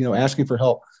that, asking for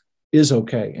help is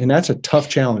okay. And that's a tough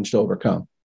challenge to overcome.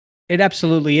 It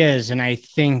absolutely is. And I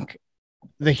think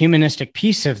the humanistic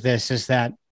piece of this is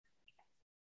that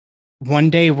one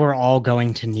day we're all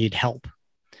going to need help.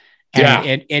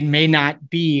 And it may not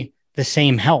be the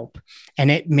same help.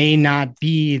 And it may not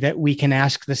be that we can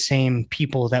ask the same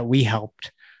people that we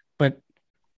helped. But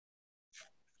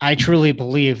I truly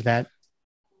believe that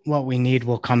what we need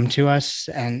will come to us.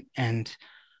 And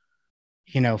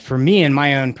for me, in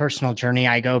my own personal journey,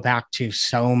 I go back to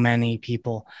so many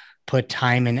people put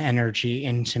time and energy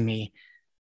into me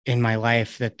in my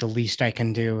life that the least I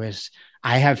can do is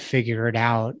I have figured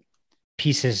out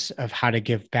pieces of how to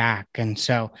give back. And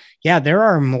so, there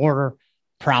are more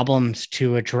problems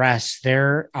to address.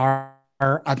 There are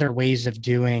other ways of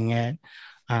doing it.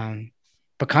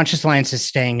 But Conscious Alliance is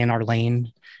staying in our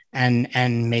lane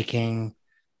and making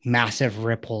massive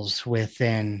ripples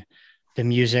within the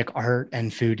music, art,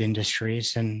 and food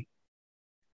industries. And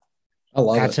I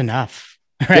love that's it. Enough.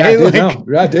 Right?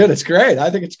 I did. It's great.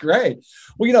 I think it's great.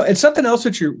 Well, and something else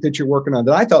that you're working on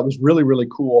that I thought was really, really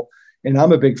cool, and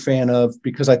I'm a big fan of,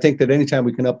 because I think that anytime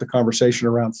we can up the conversation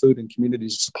around food and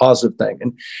communities, it's a positive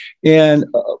thing. And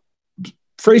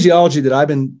phraseology that I've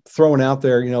been throwing out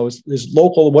there, is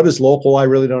local. What is local? I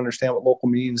really don't understand what local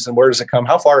means, and where does it come?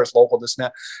 How far is local? This and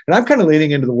that. And I'm kind of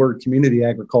leaning into the word community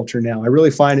agriculture now. I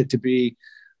really find it to be,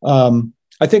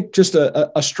 I think, just a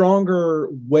stronger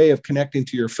way of connecting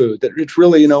to your food. That it's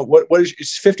really,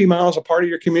 is 50 miles a part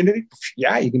of your community?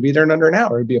 Yeah, you can be there in under an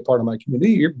hour and be a part of my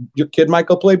community. Your kid might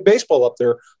go play baseball up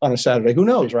there on a Saturday. Who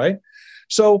knows, right?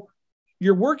 So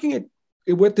you're working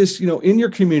with this, in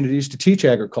your communities to teach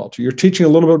agriculture. You're teaching a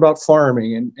little bit about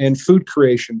farming and food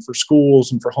creation for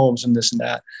schools and for homes and this and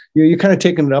that. You're kind of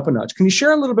taking it up a notch. Can you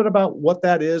share a little bit about what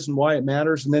that is and why it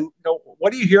matters? And then,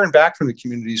 what are you hearing back from the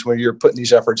communities when you're putting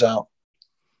these efforts out?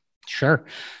 Sure.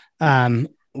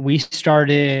 We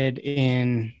started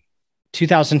in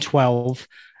 2012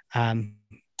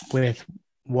 with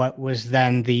what was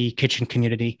then the Kitchen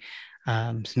Community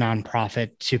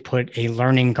nonprofit to put a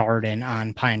learning garden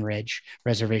on Pine Ridge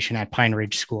Reservation at Pine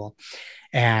Ridge School.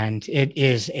 And it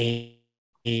is an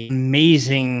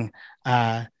amazing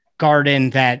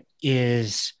garden that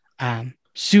is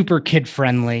super kid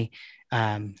friendly.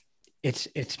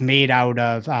 It's made out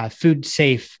of food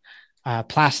safe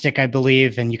plastic, I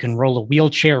believe, and you can roll a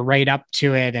wheelchair right up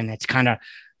to it. And it's kind of,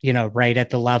 right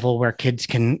at the level where kids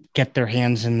can get their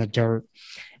hands in the dirt.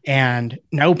 And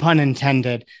no pun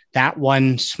intended, that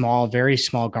one very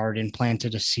small garden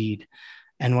planted a seed.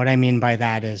 And what I mean by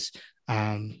that is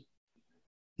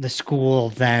the school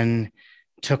then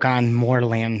took on more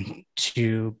land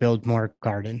to build more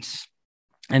gardens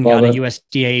and got a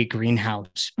USDA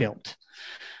greenhouse built.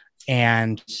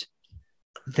 And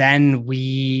then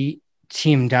we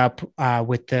teamed up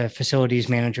with the facilities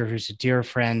manager, who's a dear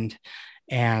friend,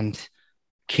 and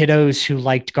kiddos who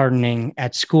liked gardening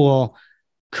at school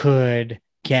could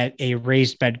get a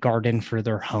raised bed garden for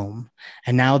their home.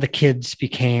 And now the kids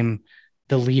became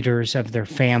the leaders of their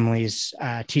families,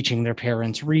 teaching their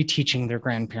parents, reteaching their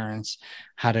grandparents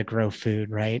how to grow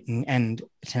food, right? And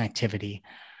it's an activity.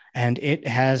 And it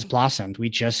has blossomed. We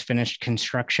just finished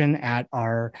construction at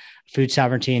our Food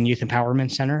Sovereignty and Youth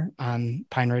Empowerment Center on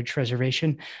Pine Ridge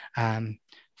Reservation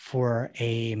for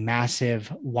a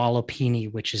massive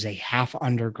Wallopini, which is a half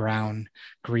underground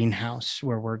greenhouse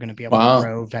where we're going to be able to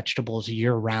grow vegetables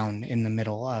year round in the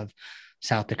middle of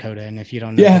South Dakota. And if you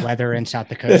don't know the weather in South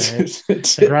Dakota,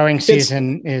 the growing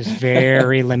season is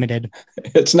very limited.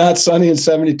 It's not sunny and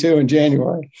 72 in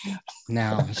January.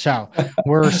 No. So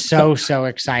we're so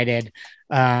excited.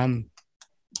 It's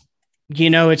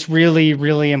really,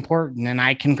 really important. And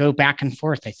I can go back and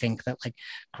forth. I think that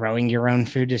growing your own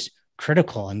food is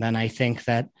critical. And then I think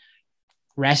that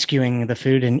rescuing the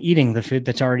food and eating the food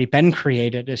that's already been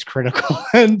created is critical.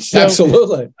 And so,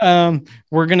 absolutely.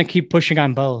 We're going to keep pushing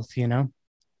on both,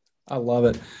 I love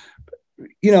it.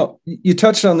 You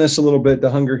touched on this a little bit,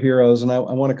 the Hunger Heroes, and I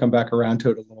want to come back around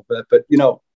to it a little bit, but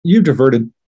you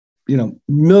diverted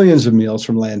millions of meals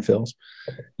from landfills,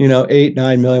 8,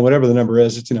 9 million, whatever the number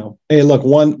is. It's, hey, look,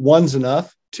 one's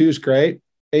enough. Two's great.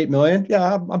 8 million.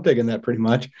 Yeah, I'm digging that pretty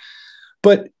much.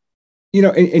 But,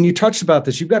 and you touched about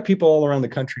this, you've got people all around the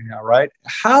country now, right?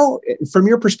 How, from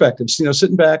your perspective,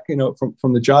 sitting back,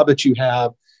 from the job that you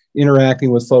have,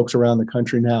 interacting with folks around the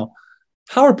country now,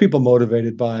 how are people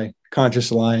motivated by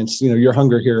Conscious Alliance, your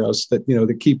hunger heroes that,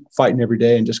 that keep fighting every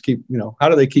day and just keep, how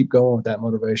do they keep going with that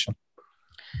motivation?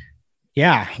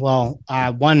 Yeah, well,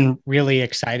 one really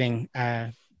exciting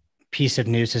piece of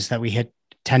news is that we hit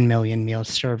 10 million meals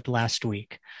served last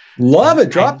week. Love it.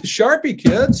 Drop the Sharpie,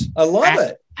 kids. I love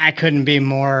it. I couldn't be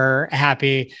more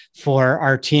happy for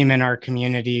our team and our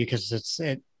community, because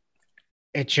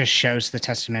it just shows the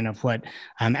testament of what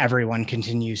everyone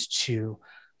continues to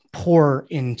pour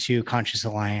into Conscious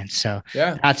Alliance. So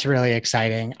yeah, that's really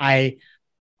exciting. I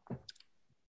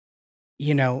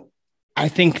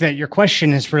think that your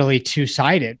question is really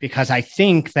two-sided, because I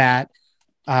think that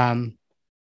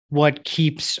what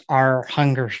keeps our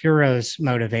hunger heroes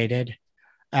motivated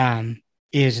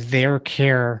is their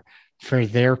care for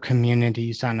their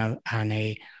communities on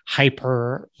a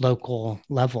hyper local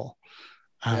level.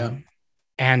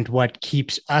 And what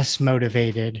keeps us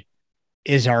motivated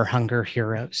is our hunger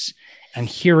heroes, and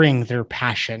hearing their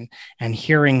passion and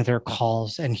hearing their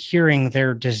calls and hearing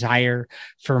their desire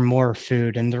for more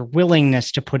food and their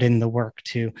willingness to put in the work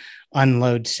to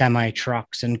unload semi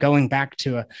trucks. And going back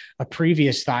to a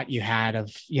previous thought you had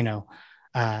of,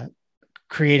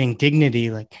 creating dignity,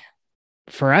 like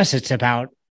for us, it's about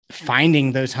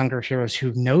finding those hunger heroes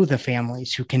who know the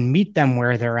families, who can meet them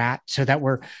where they're at, so that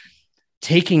we're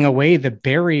taking away the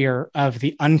barrier of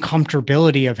the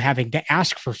uncomfortability of having to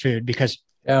ask for food, because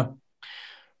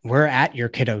we're at your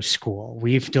kiddo's school.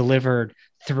 We've delivered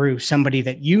through somebody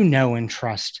that and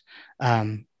trust,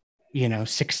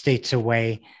 6 states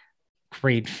away,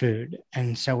 great food.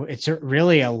 And so it's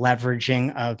really a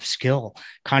leveraging of skill.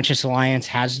 Conscious Alliance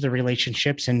has the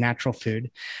relationships in natural food.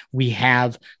 We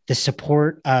have the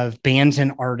support of bands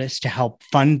and artists to help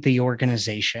fund the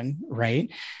organization, right?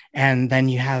 And then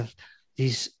you have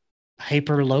these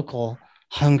hyper local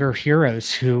hunger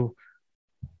heroes who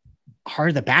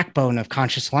are the backbone of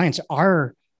Conscious Alliance,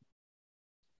 are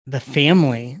the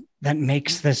family that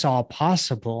makes this all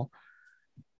possible.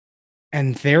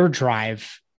 And their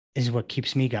drive is what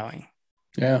keeps me going.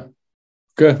 Yeah.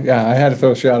 Good. Yeah. I had to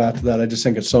throw a shout out to that. I just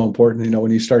think it's so important,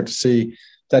 when you start to see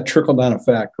that trickle down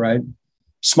effect, right?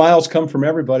 Smiles come from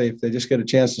everybody if they just get a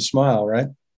chance to smile, right?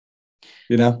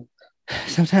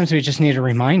 Sometimes we just need a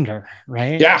reminder,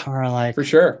 right? Yeah. Or like, for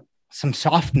sure, some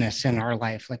softness in our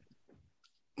life. Like,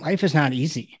 life is not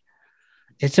easy.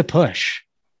 It's a push.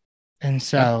 And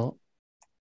so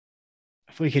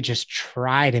if we could just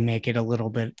try to make it a little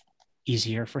bit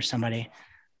easier for somebody,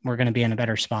 we're going to be in a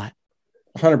better spot.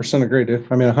 100% agree, dude.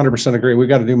 100% agree. We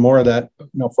got to do more of that,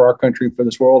 for our country, for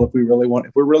this world. If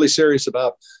we're really serious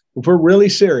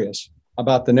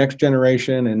about the next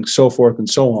generation and so forth and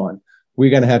so on,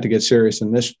 we're going to have to get serious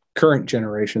in this current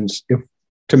generations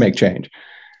to make change.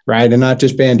 Right. And not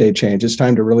just Band-Aid change. It's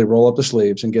time to really roll up the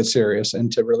sleeves and get serious,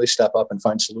 and to really step up and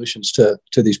find solutions to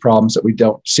these problems that we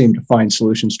don't seem to find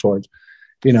solutions towards.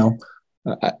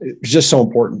 It's just so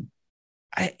important.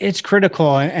 It's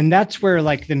critical. And that's where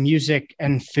like the music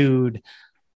and food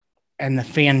and the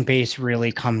fan base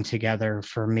really come together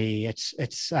for me.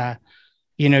 It's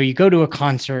you go to a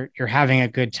concert, you're having a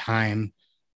good time,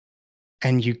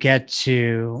 and you get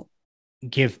to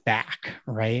give back.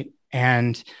 Right.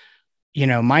 And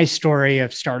my story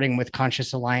of starting with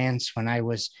Conscious Alliance when I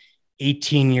was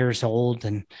 18 years old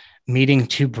and meeting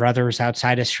two brothers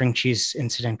outside a String Cheese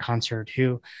Incident concert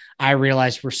who I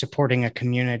realized were supporting a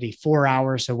community 4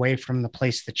 hours away from the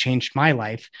place that changed my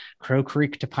life. Crow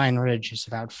Creek to Pine Ridge is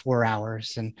about 4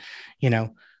 hours. And,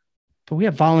 but we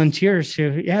have volunteers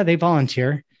who, they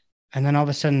volunteer. And then all of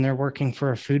a sudden they're working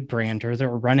for a food brand, or they're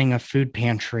running a food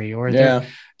pantry, or they're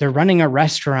running a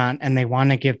restaurant and they want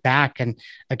to give back. And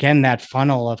again, that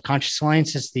funnel of Conscious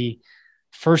Alliance is the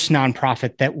first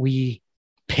nonprofit that we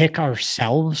pick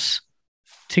ourselves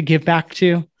to give back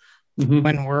to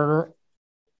when we're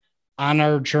on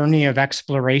our journey of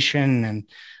exploration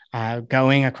and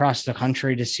going across the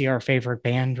country to see our favorite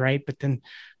band, right? But then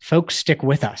folks stick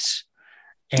with us.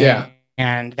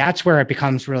 And that's where it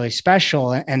becomes really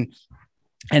special. And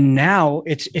now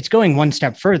it's going one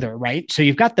step further, right? So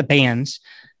you've got the bands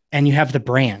and you have the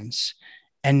brands,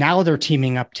 and now they're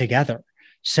teaming up together.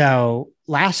 So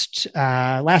last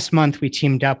month, we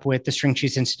teamed up with the String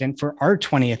Cheese Incident for our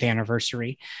 20th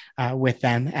anniversary with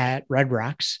them at Red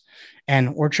Rocks,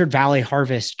 and Orchard Valley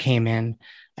Harvest came in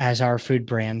as our food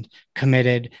brand,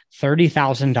 committed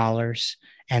 $30,000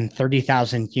 and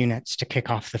 30,000 units to kick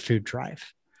off the food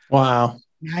drive. Wow.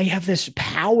 Now you have this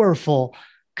powerful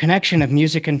connection of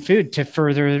music and food to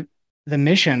further the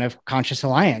mission of Conscious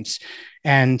Alliance.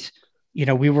 And,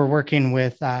 we were working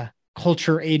with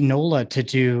Culture Aid NOLA to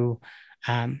do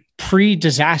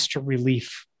pre-disaster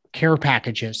relief care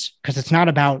packages, because it's not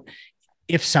about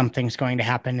if something's going to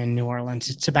happen in New Orleans,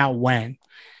 it's about when.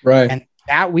 Right. And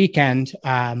that weekend,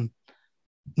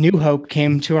 New Hope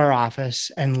came to our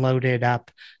office and loaded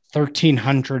up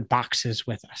 1,300 boxes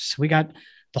with us. We got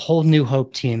the whole New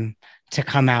Hope team to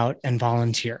come out and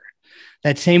volunteer.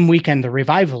 That same weekend, the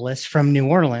Revivalists from New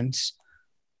Orleans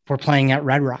were playing at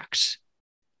Red Rocks.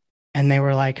 And they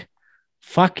were like,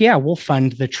 fuck yeah, we'll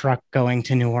fund the truck going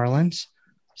to New Orleans.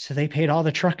 So they paid all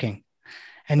the trucking.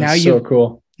 And That's so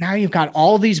cool. Now you've got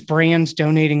all these brands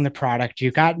donating the product.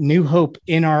 You've got New Hope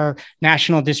in our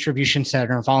national distribution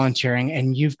center volunteering,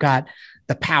 and you've got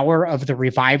the power of the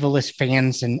Revivalist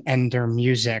fans and their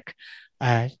music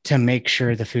to make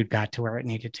sure the food got to where it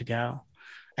needed to go.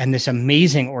 And this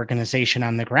amazing organization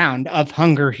on the ground of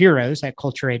Hunger Heroes at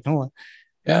Culture Aid NOLA.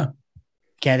 Yeah.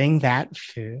 Getting that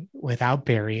food without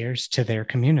barriers to their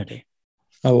community.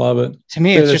 I love it. To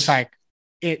me, it's just like,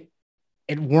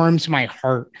 it warms my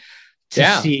heart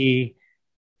to see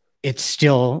it's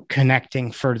still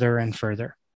connecting further and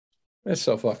further. It's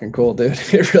so fucking cool, dude.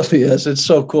 It really is. It's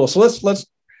so cool. So let's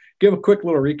give a quick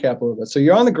little recap of it. So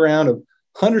you're on the ground of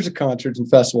hundreds of concerts and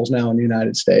festivals now in the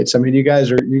United States. I mean, you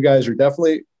guys are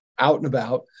definitely out and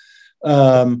about.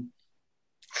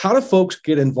 How do folks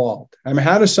get involved? I mean,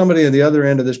 how does somebody at the other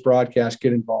end of this broadcast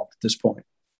get involved at this point?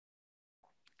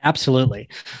 Absolutely.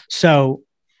 So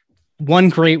one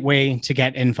great way to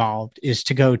get involved is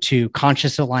to go to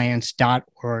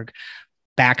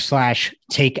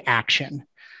consciousalliance.org/take action.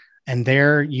 And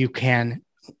there you can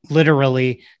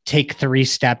literally take 3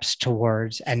 steps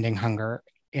towards ending hunger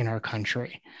in our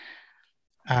country.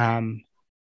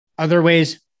 Other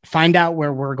ways, find out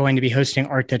where we're going to be hosting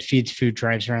Art That Feeds food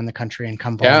drives around the country and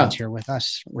come volunteer with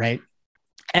us, right?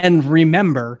 And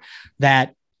remember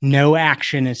that no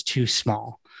action is too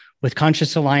small. With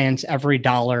Conscious Alliance, every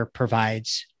dollar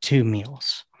provides 2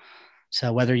 meals.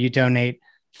 So whether you donate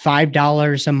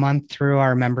 $5 a month through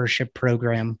our membership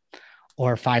program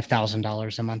or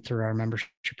 $5,000 a month through our membership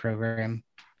program,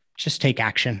 just take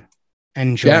action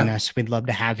and join us. We'd love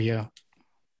to have you.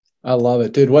 I love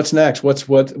it, dude. What's next? What's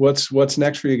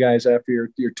next for you guys after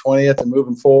your 20th and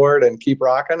moving forward and keep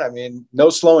rocking? I mean, no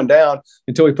slowing down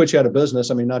until we put you out of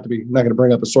business. I mean, not going to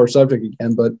bring up a sore subject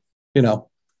again, but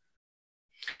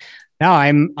No,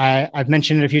 I've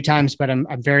mentioned it a few times, but I'm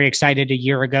very excited. A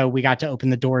year ago, we got to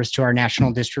open the doors to our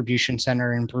national distribution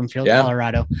center in Broomfield,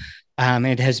 Colorado.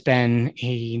 It has been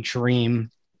a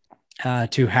dream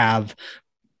to have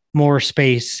more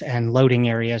space and loading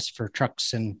areas for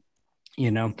trucks. And,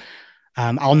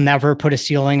 I'll never put a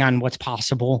ceiling on what's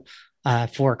possible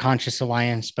for Conscious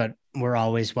Alliance, but we're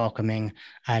always welcoming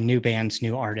new bands,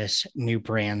 new artists, new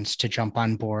brands to jump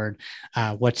on board.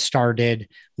 What started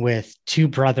with 2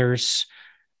 brothers,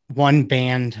 1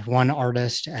 band, 1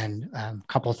 artist, and a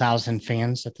couple thousand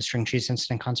fans at the String Cheese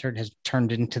Incident concert has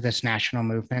turned into this national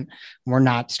movement. We're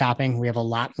not stopping. We have a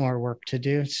lot more work to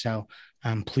do. So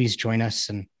please join us.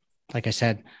 And like I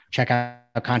said, check out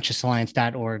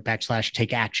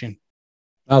consciousalliance.org/take action.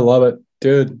 I love it,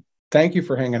 dude. Thank you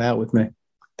for hanging out with me.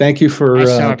 Thank you for I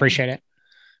so appreciate it.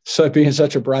 So being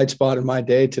such a bright spot in my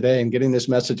day today and getting this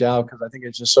message out, because I think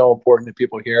it's just so important that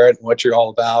people hear it and what you're all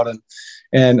about,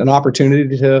 and an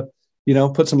opportunity to,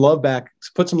 put some love back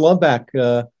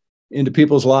into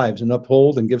people's lives and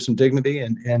uphold and give some dignity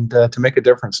and to make a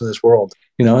difference in this world,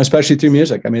 especially through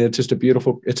music. I mean, it's a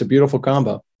beautiful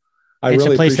combo. It's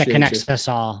a place that connects us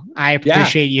all. I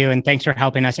appreciate you, and thanks for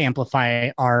helping us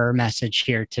amplify our message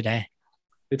here today.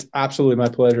 It's absolutely my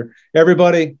pleasure.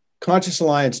 Everybody,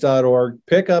 consciousalliance.org,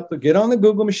 get on the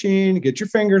Google machine, get your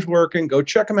fingers working, go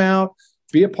check them out,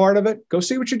 be a part of it. Go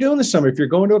see what you're doing this summer. If you're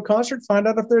going to a concert, find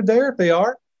out if they're there. If they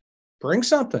are, bring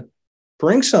something,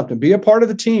 be a part of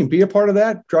the team, be a part of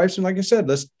that. Drive some, like I said,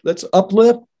 let's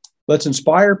uplift, let's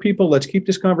inspire people. Let's keep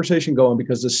this conversation going,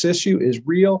 because this issue is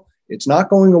real. It's not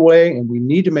going away, and we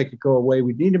need to make it go away.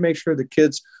 We need to make sure the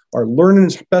kids are learning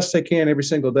as best they can every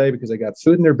single day, because they got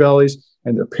food in their bellies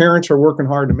and their parents are working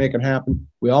hard to make it happen.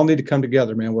 We all need to come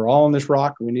together, man. We're all on this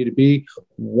rock. We need to be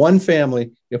one family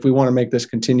if we want to make this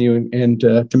continue and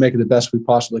to make it the best we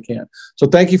possibly can. So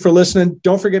thank you for listening.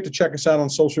 Don't forget to check us out on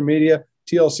social media,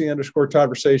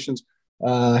 TLC_Toddversations.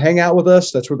 Hang out with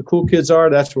us. That's where the cool kids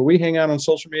are. That's where we hang out on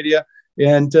social media.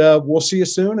 And we'll see you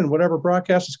soon. And whatever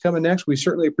broadcast is coming next, we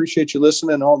certainly appreciate you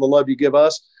listening and all the love you give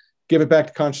us. Give it back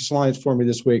to Conscious Alliance for me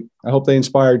this week. I hope they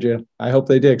inspired you. I hope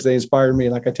they did, because they inspired me.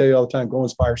 Like I tell you all the time, go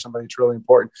inspire somebody. It's really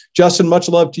important. Justin, much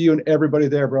love to you and everybody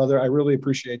there, brother. I really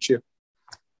appreciate you.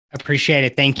 Appreciate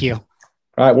it. Thank you. All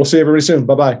right. We'll see everybody soon.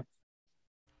 Bye-bye.